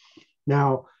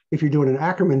 Now, if you're doing an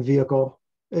Ackermann vehicle,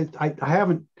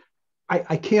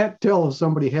 I can't tell if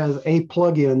somebody has a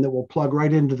plug-in that will plug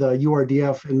right into the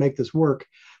URDF and make this work.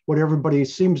 What everybody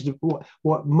seems to,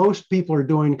 what most people are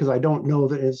doing, because I don't know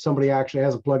that if somebody actually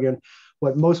has a plug-in,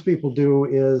 what most people do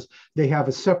is they have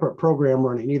a separate program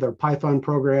running, either a Python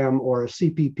program or a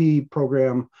CPP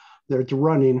program that's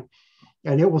running,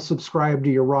 and it will subscribe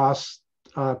to your ROS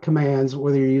commands,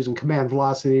 whether you're using command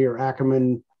velocity or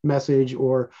Ackermann message,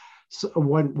 or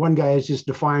one guy is just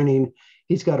defining,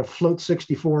 he's got a float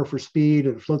 64 for speed,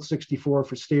 and a float 64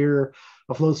 for steer,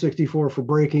 a float 64 for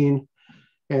braking,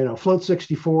 and a float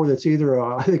 64 that's either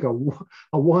I think a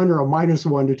 1 or a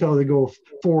 -1 to tell it to go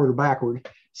forward or backward.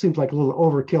 Seems like a little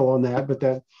overkill on that, but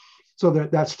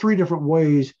that's 3 different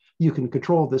ways you can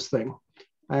control this thing.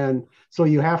 And so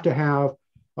you have to have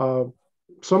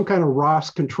some kind of ROS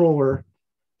controller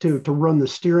to run the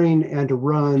steering and to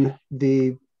run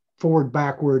the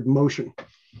forward-backward motion.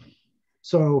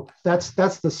 So that's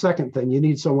the second thing. You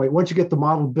need some way. Once you get the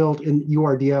model built in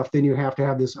URDF, then you have to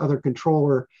have this other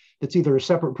controller that's either a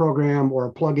separate program or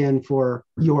a plug-in for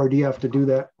URDF to do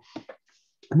that.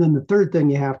 And then the third thing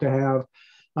you have to have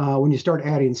when you start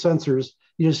adding sensors,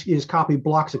 you just copy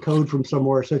blocks of code from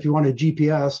somewhere. So if you want a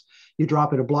GPS, you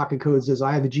drop in a block of code that says,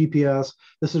 I have a GPS.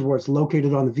 This is where it's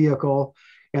located on the vehicle.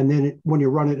 And then when you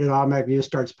run it, it automatically just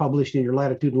starts publishing your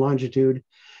latitude and longitude.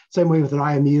 Same way with an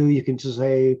IMU, you can just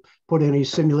say, put in a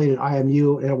simulated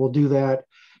IMU and it will do that.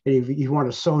 And if you want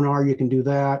a sonar, you can do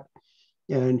that.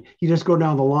 And you just go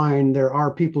down the line. There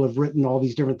are people who have written all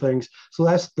these different things. So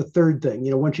that's the third thing.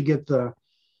 You know, once you get a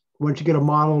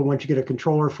model, once you get a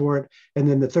controller for it, and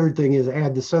then the third thing is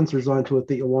add the sensors onto it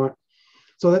that you want.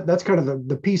 So that's kind of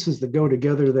the pieces that go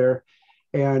together there.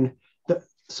 And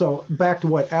so back to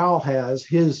what Al has,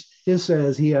 his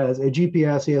says he has a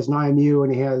GPS, he has an IMU,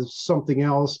 and he has something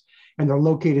else, and they're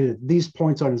located at these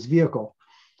points on his vehicle.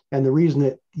 And the reason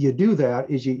that you do that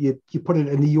is you put it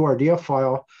in the URDF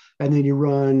file, and then you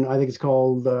run, I think it's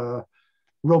called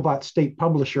Robot State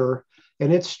Publisher,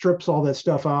 and it strips all that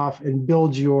stuff off and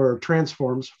builds your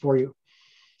transforms for you.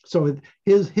 So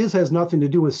his has nothing to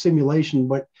do with simulation,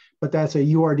 but that's a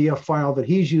URDF file that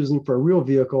he's using for a real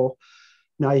vehicle.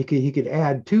 Now he could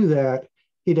add to that.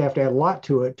 He'd have to add a lot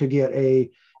to it to get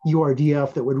a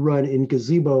URDF that would run in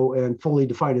Gazebo and fully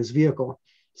define his vehicle.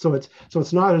 So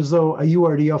it's not as though a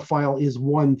URDF file is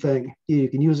one thing. You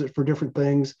can use it for different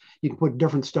things. You can put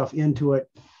different stuff into it.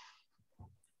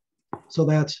 So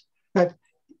that's that.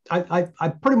 I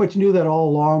pretty much knew that all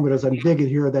along, but as I'm digging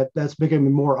here, that's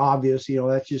becoming more obvious. You know,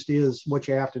 that just is what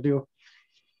you have to do.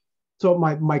 So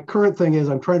my current thing is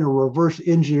I'm trying to reverse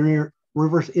engineer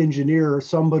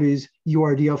somebody's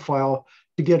URDF file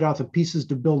to get out the pieces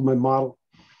to build my model.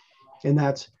 And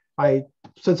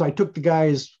since I took the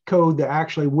guy's code that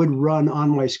actually would run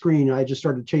on my screen, I just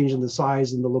started changing the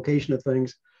size and the location of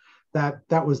things.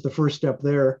 That was the first step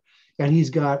there. And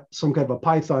he's got some kind of a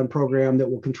Python program that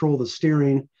will control the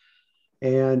steering.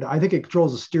 And I think it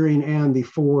controls the steering and the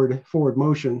forward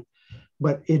motion,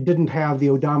 but it didn't have the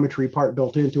odometry part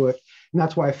built into it. And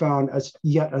that's why I found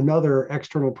yet another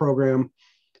external program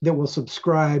that will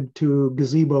subscribe to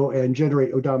Gazebo and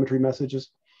generate odometry messages.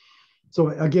 So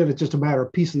again, it's just a matter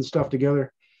of piecing stuff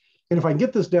together. And if I can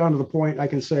get this down to the point, I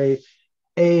can say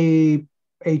a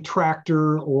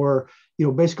tractor, or, you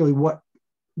know, basically what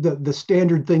the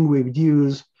standard thing we would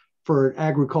use for an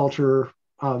agriculture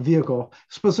vehicle.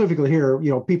 Specifically here, you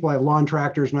know, people have lawn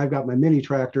tractors, and I've got my mini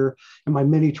tractor, and my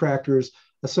mini tractor is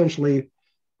essentially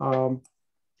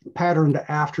patterned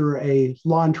after a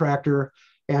lawn tractor,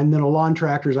 and then a lawn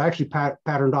tractor is actually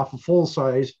patterned off a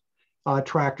full-size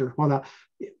tractor. Well, now,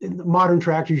 in modern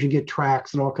tractors, you get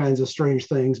tracks and all kinds of strange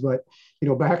things, but you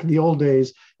know, back in the old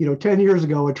days, you know, 10 years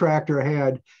ago, a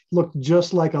tractor looked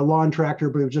just like a lawn tractor,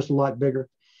 but it was just a lot bigger.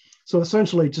 So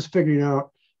essentially, just figuring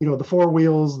out, you know, the 4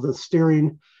 wheels, the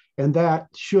steering, and that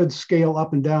should scale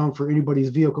up and down for anybody's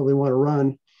vehicle they want to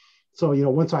run. So, you know,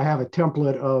 once I have a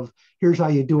template of here's how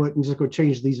you do it, and just go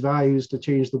change these values to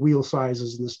change the wheel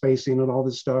sizes and the spacing and all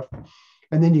this stuff.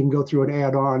 And then you can go through and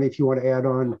add on, if you want to add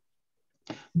on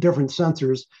different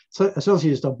sensors. So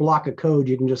essentially just a block of code,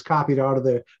 you can just copy it out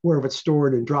of wherever it's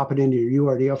stored and drop it into your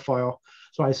URDF file.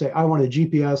 So I say, I want a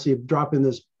GPS, you drop in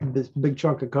this big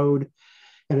chunk of code,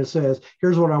 and it says,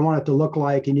 here's what I want it to look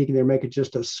like. And you can either make it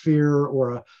just a sphere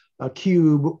or a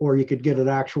cube, or you could get an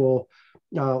actual,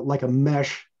 like a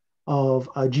mesh of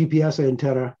a GPS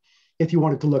antenna. If you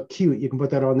want it to look cute, you can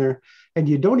put that on there. and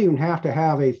you don't even have to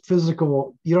have a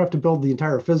physical, you don't have to build the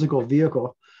entire physical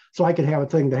vehicle. So I could have a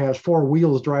thing that has 4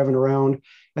 wheels driving around,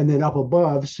 and then up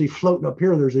above, see floating up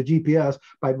here, there's a GPS.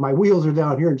 My wheels are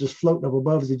down here and just floating up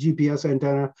above is a GPS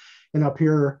antenna. And up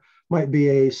here might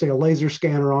be say a laser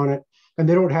scanner on it. And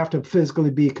they don't have to physically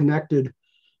be connected,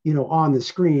 on the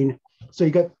screen. So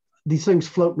you got these things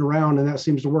floating around, and that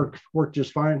seems to work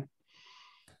just fine.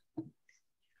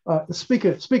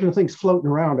 Speaking of things floating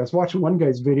around, I was watching one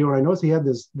guy's video, and I noticed he had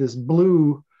this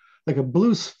blue, like a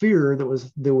blue sphere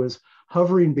that was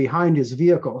hovering behind his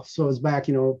vehicle. So it's back,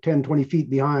 10, 20 feet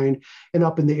behind and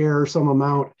up in the air some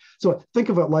amount. So think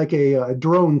of it like a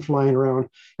drone flying around.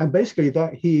 And basically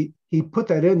that he put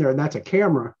that in there, and that's a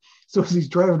camera. So as he's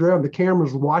driving around, the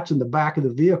camera's watching the back of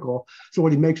the vehicle. So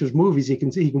when he makes his movies, he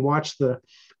can watch the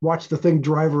thing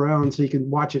drive around. So you can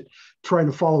watch it trying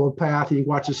to follow a path. You can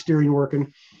watch the steering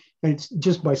working. And it's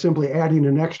just by simply adding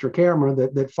an extra camera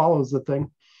that follows the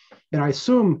thing. And I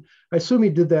assume he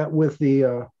did that with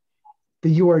the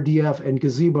URDF and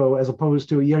Gazebo, as opposed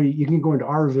to, you can go into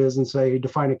RViz and say,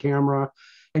 define a camera,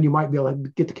 and you might be able to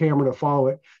get the camera to follow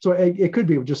it. So it could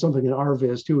be just something in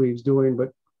RViz too he was doing.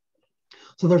 But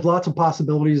so there's lots of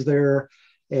possibilities there.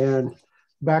 And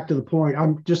back to the point,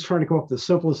 I'm just trying to come up with the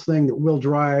simplest thing that will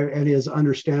drive and is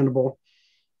understandable.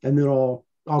 And then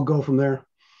I'll go from there.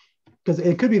 Because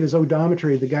it could be this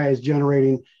odometry the guy is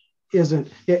generating it's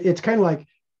kind of like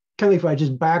if I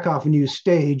just back off and use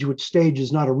Stage, which Stage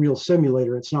is not a real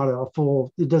simulator. It's not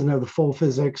it doesn't have the full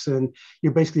physics, and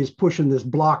you're basically just pushing this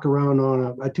block around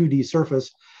on a 2D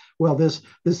surface. Well, this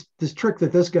trick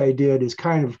that this guy did is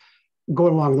kind of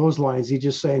going along those lines. He's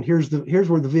just saying, here's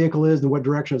where the vehicle is and what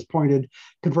direction it's pointed,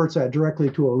 converts that directly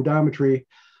to odometry.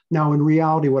 Now, in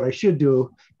reality, what I should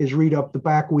do is read up the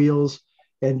back wheels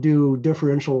and do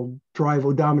differential drive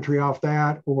odometry off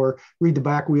that, or read the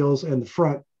back wheels and the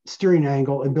front steering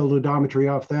angle and build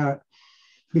odometry off that.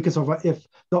 Because if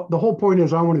the whole point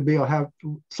is, I want to be able to have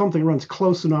something runs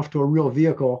close enough to a real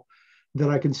vehicle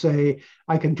that I can say,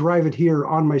 I can drive it here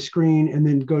on my screen and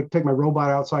then go take my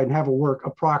robot outside and have it work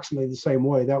approximately the same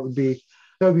way. That would be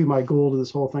my goal to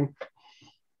this whole thing.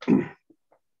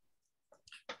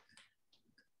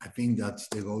 I think that's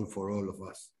the goal for all of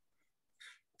us.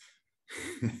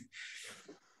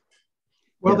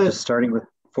 Well, just starting with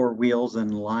 4 wheels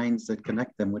and lines that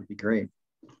connect them would be great.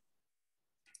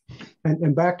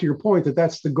 And back to your point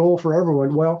that's the goal for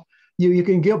everyone. Well, you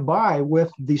can get by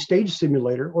with the Stage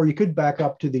simulator, or you could back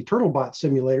up to the TurtleBot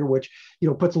simulator, which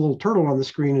puts a little turtle on the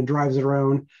screen and drives it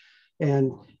around.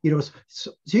 And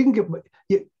so you can get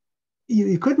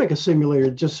you could make a simulator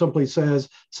that just simply says,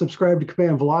 subscribe to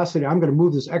command velocity. I'm going to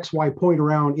move this XY point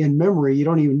around in memory. You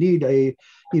don't even need a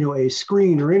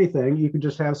screen or anything. You can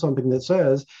just have something that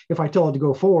says, if I tell it to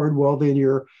go forward, well, then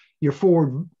your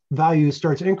forward value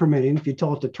starts incrementing. If you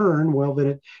tell it to turn, well,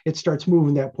 then it starts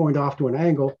moving that point off to an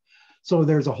angle. So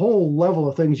there's a whole level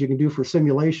of things you can do for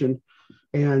simulation.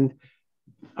 And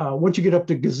once you get up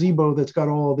to Gazebo, that's got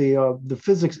all the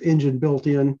physics engine built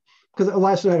in. Because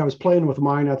last night I was playing with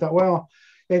mine. I thought, well,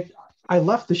 I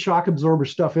left the shock absorber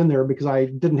stuff in there because I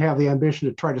didn't have the ambition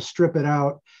to try to strip it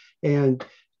out and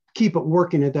keep it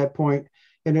working at that point.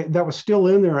 And that was still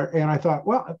in there. And I thought,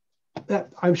 well,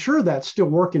 I'm sure that's still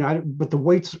working. But the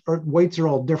weights are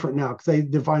all different now because they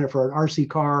define it for an RC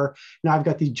car. Now I've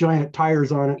got these giant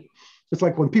tires on it. It's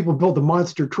like when people build the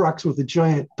monster trucks with the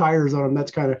giant tires on them.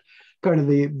 That's kind of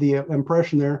the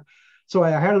impression there. So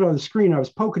I had it on the screen. I was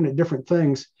poking at different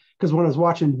things. Because when I was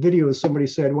watching videos, somebody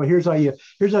said, well, here's how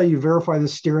you verify the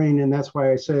steering. And that's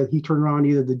why I said he turned on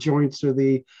either the joints or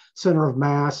the center of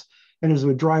mass. And as it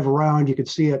would drive around, you could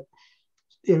see it.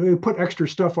 It would put extra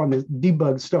stuff on the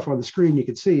debug stuff on the screen you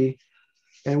could see.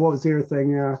 And what was the other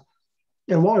thing?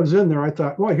 And while I was in there, I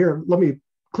thought, well, here, let me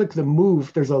click the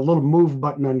move. There's a little move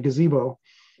button on Gazebo.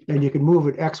 And you can move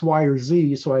it X, Y, or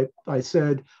Z. So I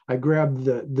said, I grabbed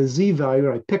the Z value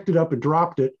and I picked it up and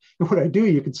dropped it. And what I do,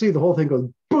 you can see the whole thing goes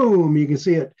boom. You can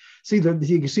see it. You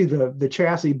can see the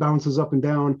chassis bounces up and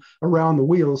down around the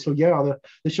wheels. So yeah,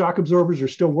 the shock absorbers are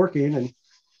still working. And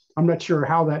I'm not sure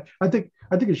how that. I think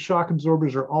his shock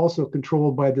absorbers are also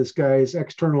controlled by this guy's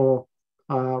external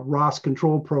ROS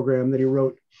control program that he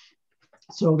wrote.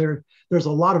 So there's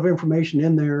a lot of information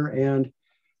in there. And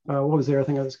what was the other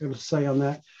thing I was going to say on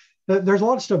that? There's a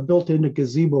lot of stuff built into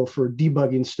Gazebo for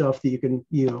debugging stuff that you can,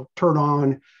 turn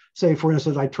on. Say, for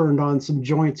instance, I turned on some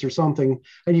joints or something,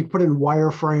 and you put it in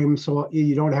wireframe so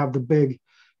you don't have the big,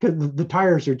 the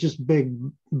tires are just big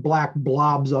black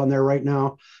blobs on there right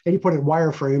now. And you put it in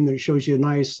wireframe, then it shows you a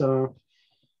nice.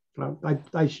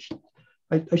 I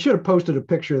should have posted a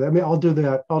picture of that. I mean, I'll do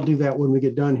that when we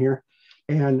get done here.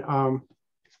 and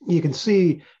you can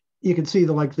see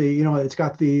it's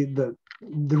got the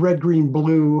red, green,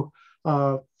 blue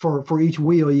for each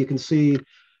wheel. You can see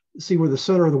where the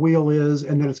center of the wheel is,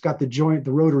 and then it's got the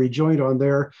rotary joint on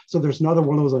there. So there's another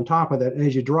one of those on top of that. And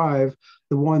as you drive,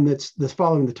 the one that's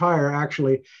following the tire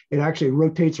actually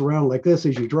rotates around like this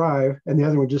as you drive, and the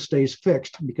other one just stays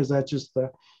fixed because that's just the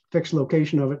fixed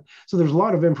location of it. So there's a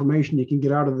lot of information you can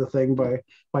get out of the thing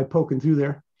by poking through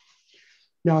there.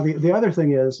 Now the other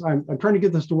thing is I'm trying to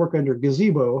get this to work under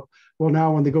Gazebo. Well,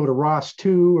 now when they go to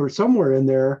ROS-2 or somewhere in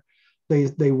there,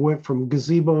 they went from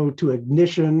Gazebo to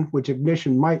Ignition, which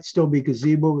Ignition might still be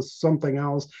Gazebo with something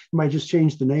else. It might just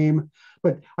change the name.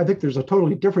 But I think there's a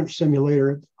totally different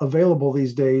simulator available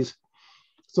these days.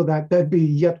 So that'd be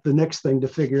yet the next thing to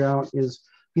figure out is,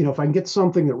 if I can get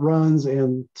something that runs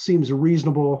and seems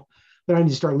reasonable, then I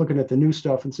need to start looking at the new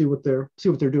stuff and see what they're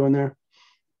doing there.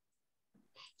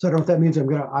 So I don't know if that means I'm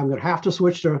gonna have to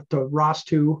switch to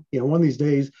ROS-2. One of these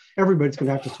days, everybody's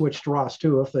gonna have to switch to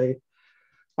ROS-2 if they.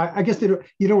 I guess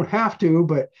you don't have to,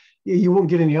 but you won't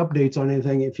get any updates on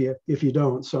anything if you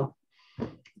don't. So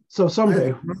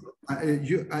someday. I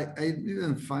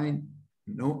didn't find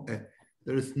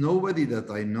there's nobody that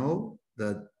I know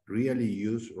that really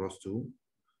use ROS-2.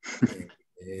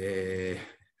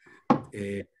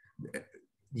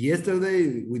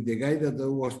 Yesterday with the guy that I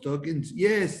was talking,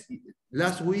 yes,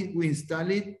 last week we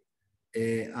installed it,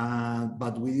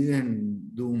 but we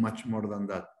didn't do much more than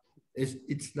that.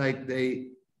 It's like they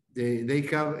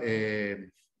have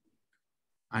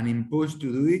an impulse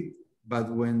to do it, but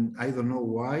when I don't know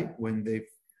why, when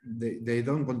they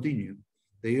don't continue,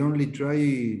 they only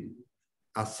try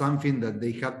as something that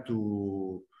they have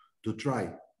to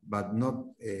try, but not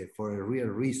for a real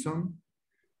reason.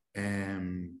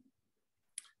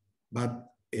 But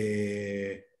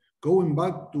going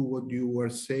back to what you were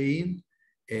saying,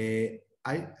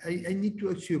 I need to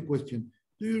ask you a question.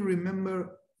 Do you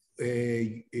remember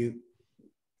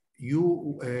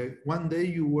one day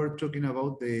you were talking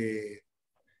about the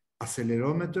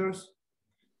accelerometers,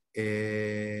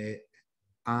 and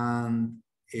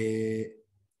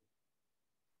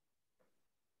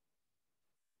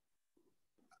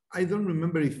I don't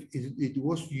remember if it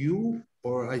was you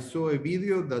or I saw a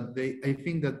video that I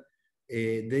think that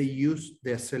they used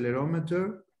the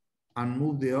accelerometer and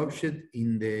moved the object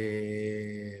in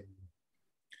the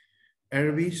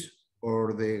Airbus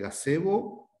or the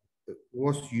Gazebo.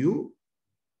 Was you?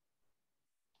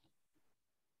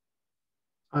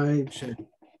 I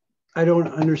don't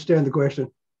understand the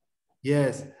question.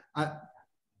 Yes, I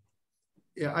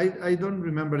don't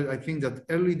remember. I think that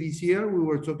early this year we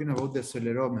were talking about the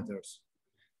accelerometers,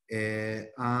 and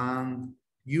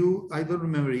I don't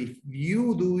remember if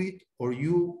you do it or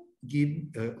you give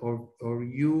or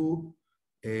you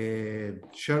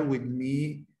share with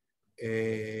me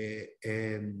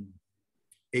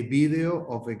a video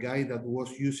of a guy that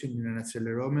was using an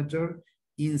accelerometer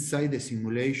inside the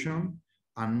simulation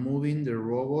and moving the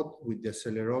robot with the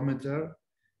accelerometer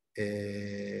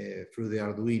through the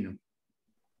Arduino.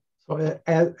 So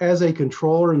as a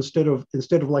controller instead of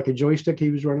like a joystick,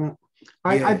 he was running it.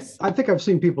 Yes. I think I've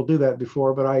seen people do that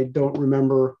before, but I don't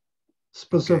remember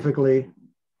specifically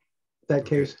that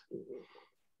case.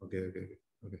 Okay.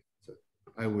 So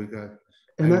I will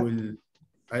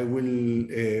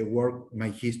work my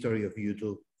history of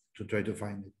YouTube to try to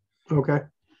find it. Okay,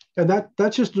 and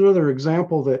that's just another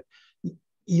example that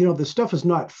the stuff is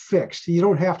not fixed. You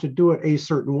don't have to do it a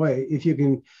certain way. If you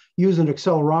can use an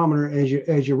accelerometer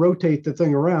as you rotate the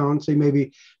thing around, say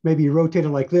maybe you rotate it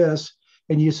like this,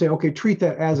 and you say, okay, treat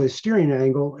that as a steering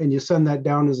angle, and you send that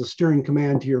down as a steering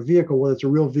command to your vehicle, whether it's a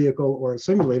real vehicle or a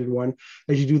simulated one.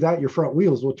 As you do that, your front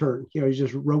wheels will turn. You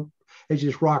just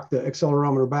rock the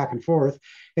accelerometer back and forth.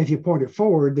 And if you point it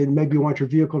forward, then maybe you want your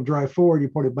vehicle to drive forward. You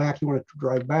point it back, you want it to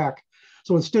drive back.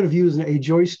 So instead of using a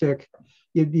joystick,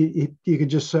 you could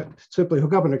just simply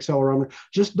hook up an accelerometer.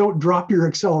 Just don't drop your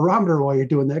accelerometer while you're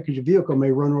doing that, because your vehicle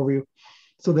may run over you.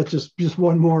 So that's just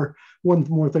one more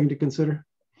thing to consider.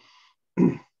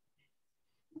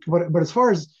 But as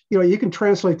far as you can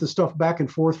translate the stuff back and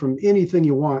forth from anything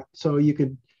you want. So you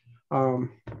could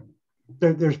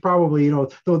there's probably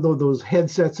those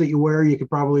headsets that you wear.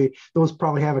 Those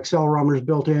probably have accelerometers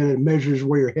built in. It measures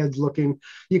where your head's looking.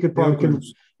 You could probably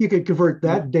you could convert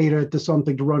that data to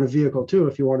something to run a vehicle too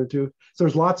if you wanted to. So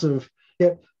there's lots of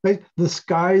the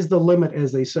sky's the limit,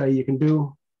 as they say. You can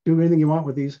do anything you want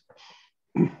with these.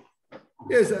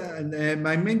 Yes, and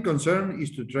my main concern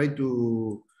is to try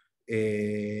to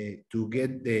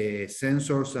get the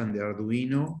sensors and the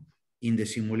Arduino in the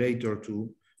simulator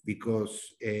too,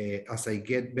 because as I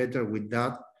get better with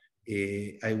that,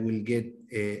 I will give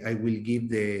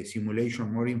the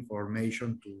simulation more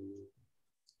information to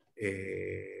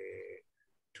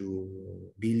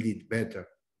build it better.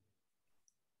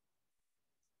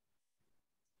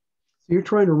 So you're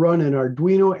trying to run an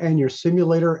Arduino and your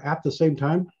simulator at the same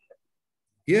time?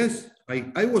 Yes,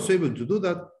 I was able to do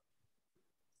that.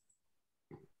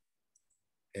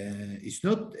 It's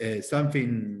not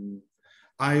something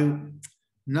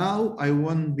now I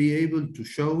won't be able to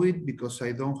show it because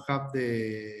I don't have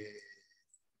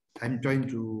I'm trying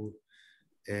to,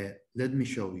 let me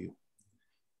show you.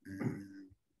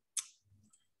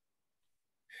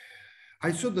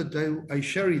 I saw that I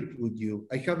share it with you.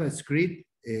 I have a script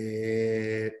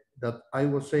that I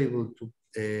was able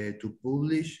to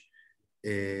publish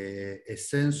a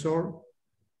sensor,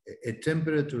 a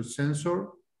temperature sensor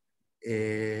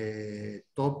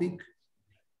topic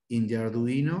in the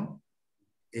Arduino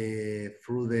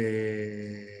through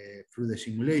the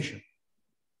simulation,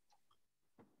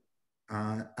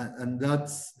 and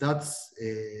that's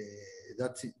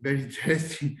very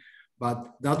interesting.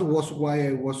 But that was why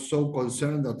I was so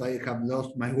concerned that I have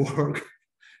lost my work,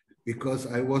 because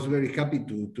I was very happy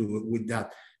with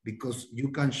that, because you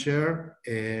can share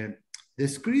the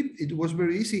script. It was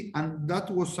very easy, and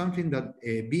that was something that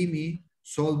BIMI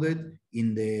solved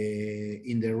in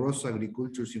the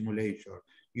ROS-Agriculture simulator.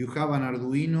 You have an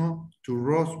Arduino to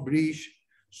ROS bridge,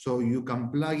 so you can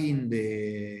plug in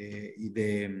the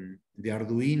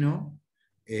Arduino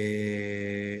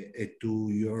to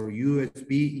your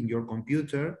USB in your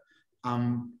computer,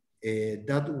 and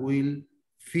that will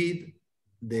feed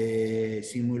the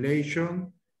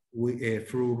simulation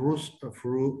through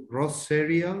ROS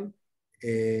serial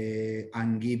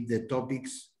and give the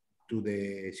topics to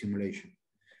the simulation.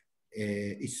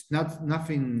 It's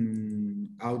nothing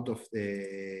out of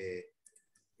the.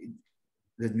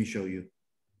 Let me show you.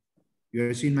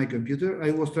 You're seeing my computer.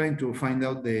 I was trying to find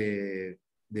out the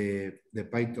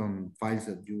Python files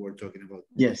that you were talking about.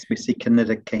 Yes, we see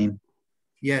kinetic cane.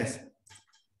 Yes.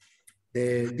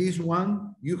 This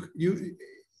one,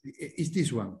 it's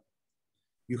this one.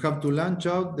 You have to launch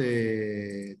out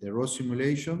the ROS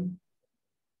simulation,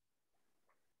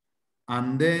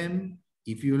 and then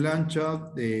if you launch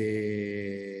out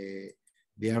the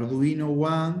Arduino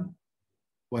one,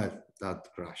 well, that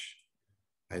crashed.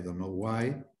 I don't know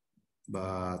why,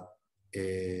 but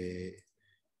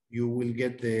you will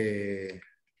get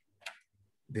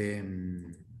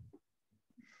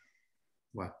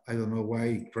well, I don't know why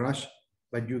it crashed,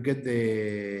 but you get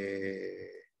the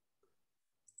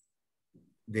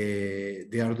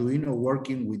Arduino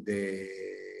working with the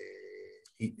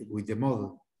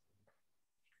model.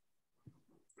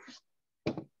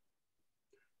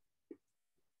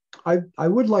 I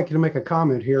would like you to make a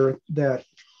comment here that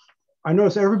I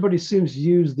notice everybody seems to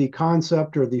use the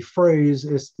concept or the phrase,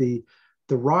 it's the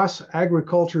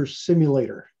ROS-Agriculture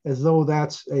simulator, as though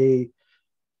that's a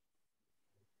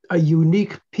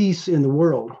unique piece in the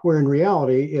world, where in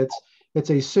reality it's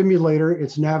a simulator,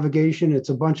 it's navigation, it's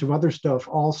a bunch of other stuff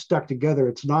all stuck together.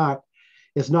 It's not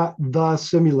the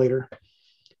simulator.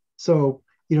 So,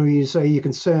 you know, you say you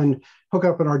can hook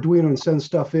up an Arduino and send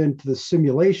stuff into the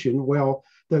simulation. Well,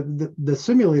 the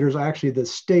simulator is actually the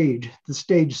stage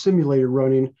simulator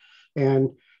running, and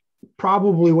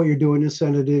probably what you're doing is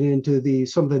sending it into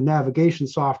some of the navigation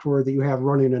software that you have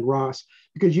running in ROS,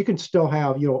 because you can still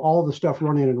have, you know, all the stuff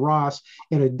running in ROS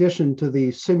in addition to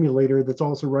the simulator that's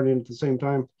also running at the same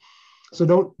time.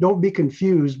 So don't be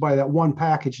confused by that one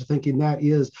package thinking that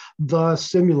is the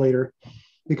simulator,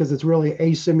 because it's really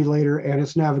a simulator and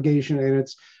it's navigation and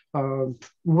it's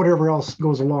whatever else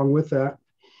goes along with that.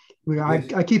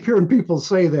 I keep hearing people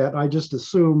say that. I just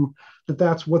assume that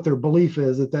that's what their belief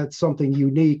is, that that's something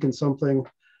unique and something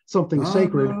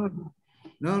sacred.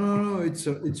 No. It's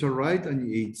all right,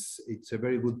 and it's a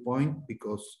very good point,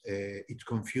 because it's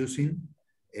confusing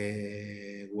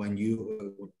when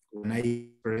I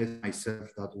express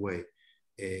myself that way.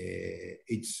 It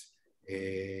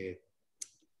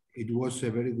was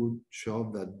a very good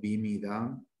job that BIMI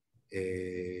done,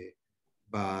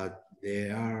 but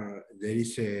it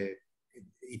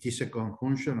is a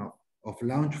conjunction of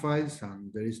launch files,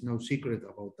 and there is no secret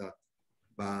about that,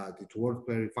 but it worked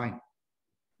very fine.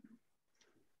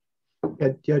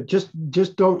 Yeah,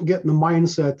 just don't get in the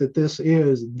mindset that this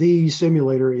is the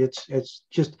simulator. It's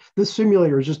just, this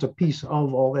simulator is just a piece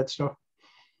of all that stuff.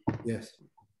 Yes.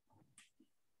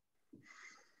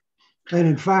 And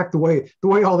in fact, the way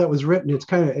all that was written, it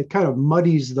kind of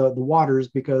muddies the waters,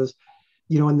 because,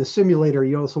 you know, in the simulator,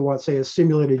 you also want, say, a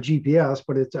simulated GPS,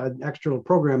 but it's an external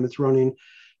program that's running,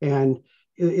 and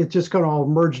it just kind of all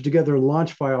merged together in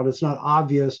launch file. And it's not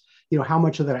obvious, you know, how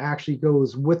much of that actually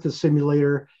goes with the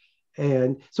simulator.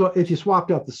 And so if you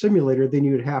swapped out the simulator, then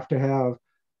you'd have to have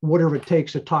whatever it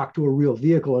takes to talk to a real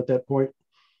vehicle at that point.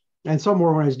 And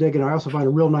somewhere when I was digging, I also found a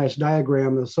real nice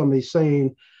diagram of somebody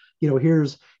saying, you know,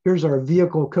 here's our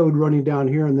vehicle code running down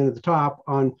here, and then at the top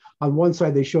on one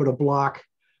side they showed a block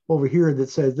over here that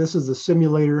says this is the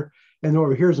simulator, and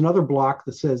over here's another block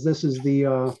that says this is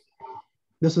the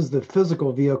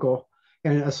physical vehicle.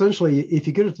 And essentially, if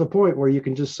you get it to the point where you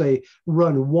can just say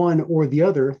run one or the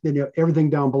other, then you have everything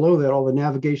down below that, all the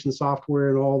navigation software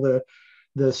and all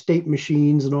the state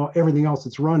machines and all everything else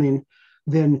that's running,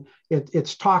 then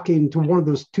it's talking to one of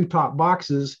those two top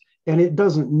boxes, and it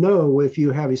doesn't know if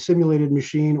you have a simulated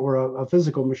machine or a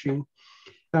physical machine.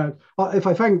 If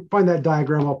I find that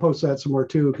diagram, I'll post that somewhere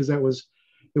too, because it was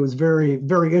very,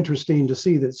 very interesting to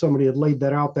see that somebody had laid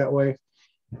that out that way.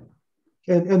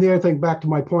 And the other thing, back to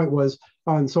my point, was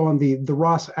on the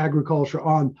ROS-Agriculture,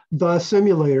 on the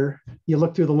simulator, you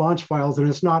look through the launch files and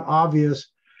it's not obvious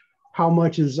how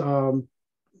much is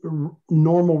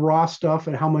normal ROS stuff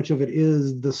and how much of it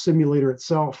is the simulator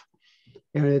itself.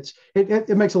 And it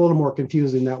makes it a little more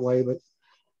confusing that way. But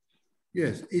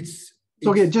yes,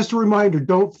 so again, just a reminder,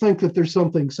 don't think that there's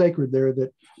something sacred there,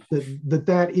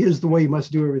 that is the way you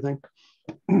must do everything.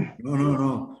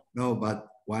 No, but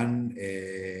one,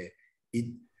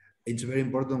 it's very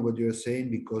important what you're saying,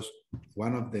 because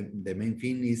one of the main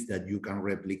thing is that you can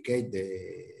replicate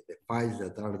the files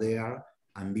that are there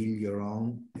and build your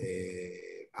own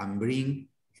and bring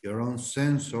your own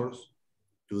sensors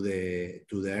to the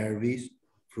RVs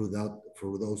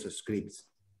through those scripts.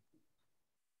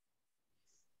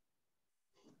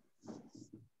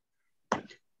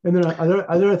 And then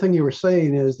another thing you were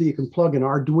saying is that you can plug an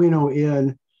Arduino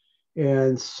in,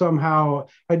 and somehow,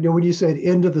 I know when you said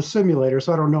into the simulator,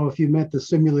 so I don't know if you meant the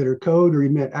simulator code or you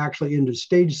meant actually into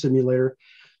stage simulator.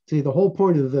 See, the whole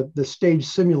point of the stage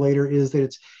simulator is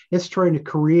that it's trying to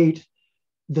create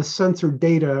the sensor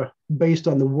data based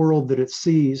on the world that it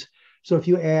sees. So if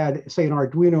you add, say, an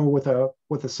Arduino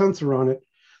with a sensor on it,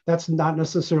 that's not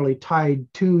necessarily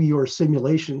tied to your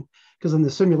simulation. Because in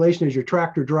the simulation, as your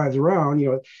tractor drives around,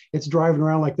 you know, it's driving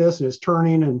around like this and it's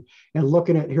turning and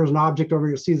looking at, here's an object over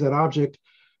here, it sees that object.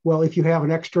 Well, if you have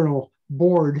an external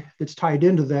board that's tied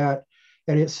into that,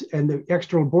 and the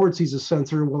external board sees a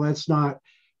sensor, well, that's not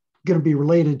going to be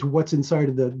related to what's inside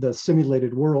of the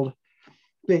simulated world.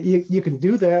 You can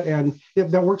do that, and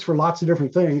that works for lots of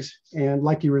different things. And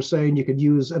like you were saying, you could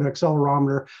use an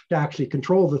accelerometer to actually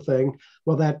control the thing.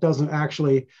 Well, that doesn't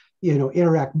actually, you know,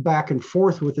 interact back and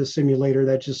forth with the simulator.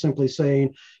 That's just simply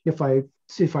saying, if I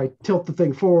tilt the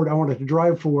thing forward, I want it to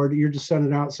drive forward. You're just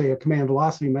sending out, say, a command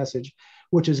velocity message,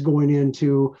 which is going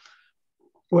into,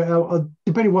 well,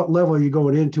 depending what level you're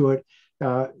going into it.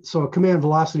 So a command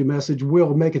velocity message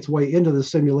will make its way into the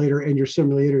simulator, and your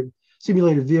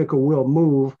simulated vehicle will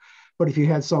move. But if you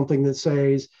had something that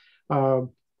says,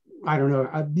 I don't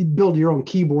know, build your own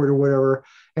keyboard or whatever,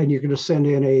 and you're going to send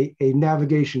in a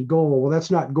navigation goal, well,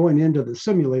 that's not going into the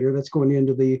simulator, that's going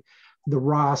into the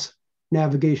ROS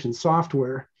navigation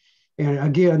software. And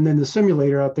again, then the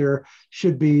simulator out there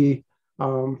should be,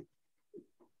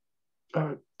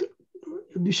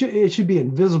 it should be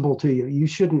invisible to you. You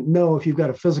shouldn't know if you've got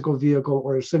a physical vehicle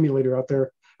or a simulator out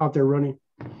there running.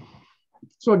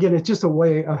 So again, it's just a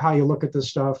way of how you look at this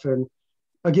stuff. And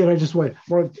again, I just want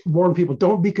to warn people,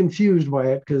 don't be confused by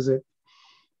it, because it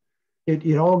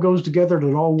all goes together and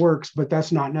it all works, but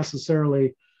that's not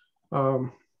necessarily, I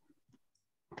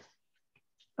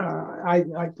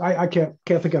can't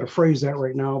think how to phrase that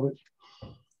right now,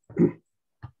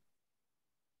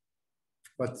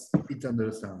 but it's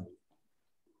understandable.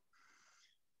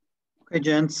 Okay,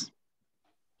 gents.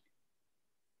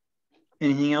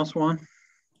 Anything else, Juan?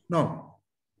 No.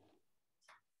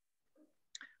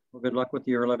 Well, good luck with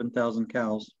your 11,000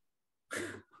 cows.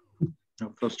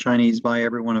 Hope those Chinese buy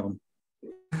every one of them.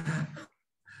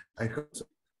 I hope so.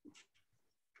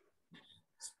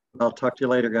 I'll talk to you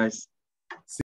later, guys.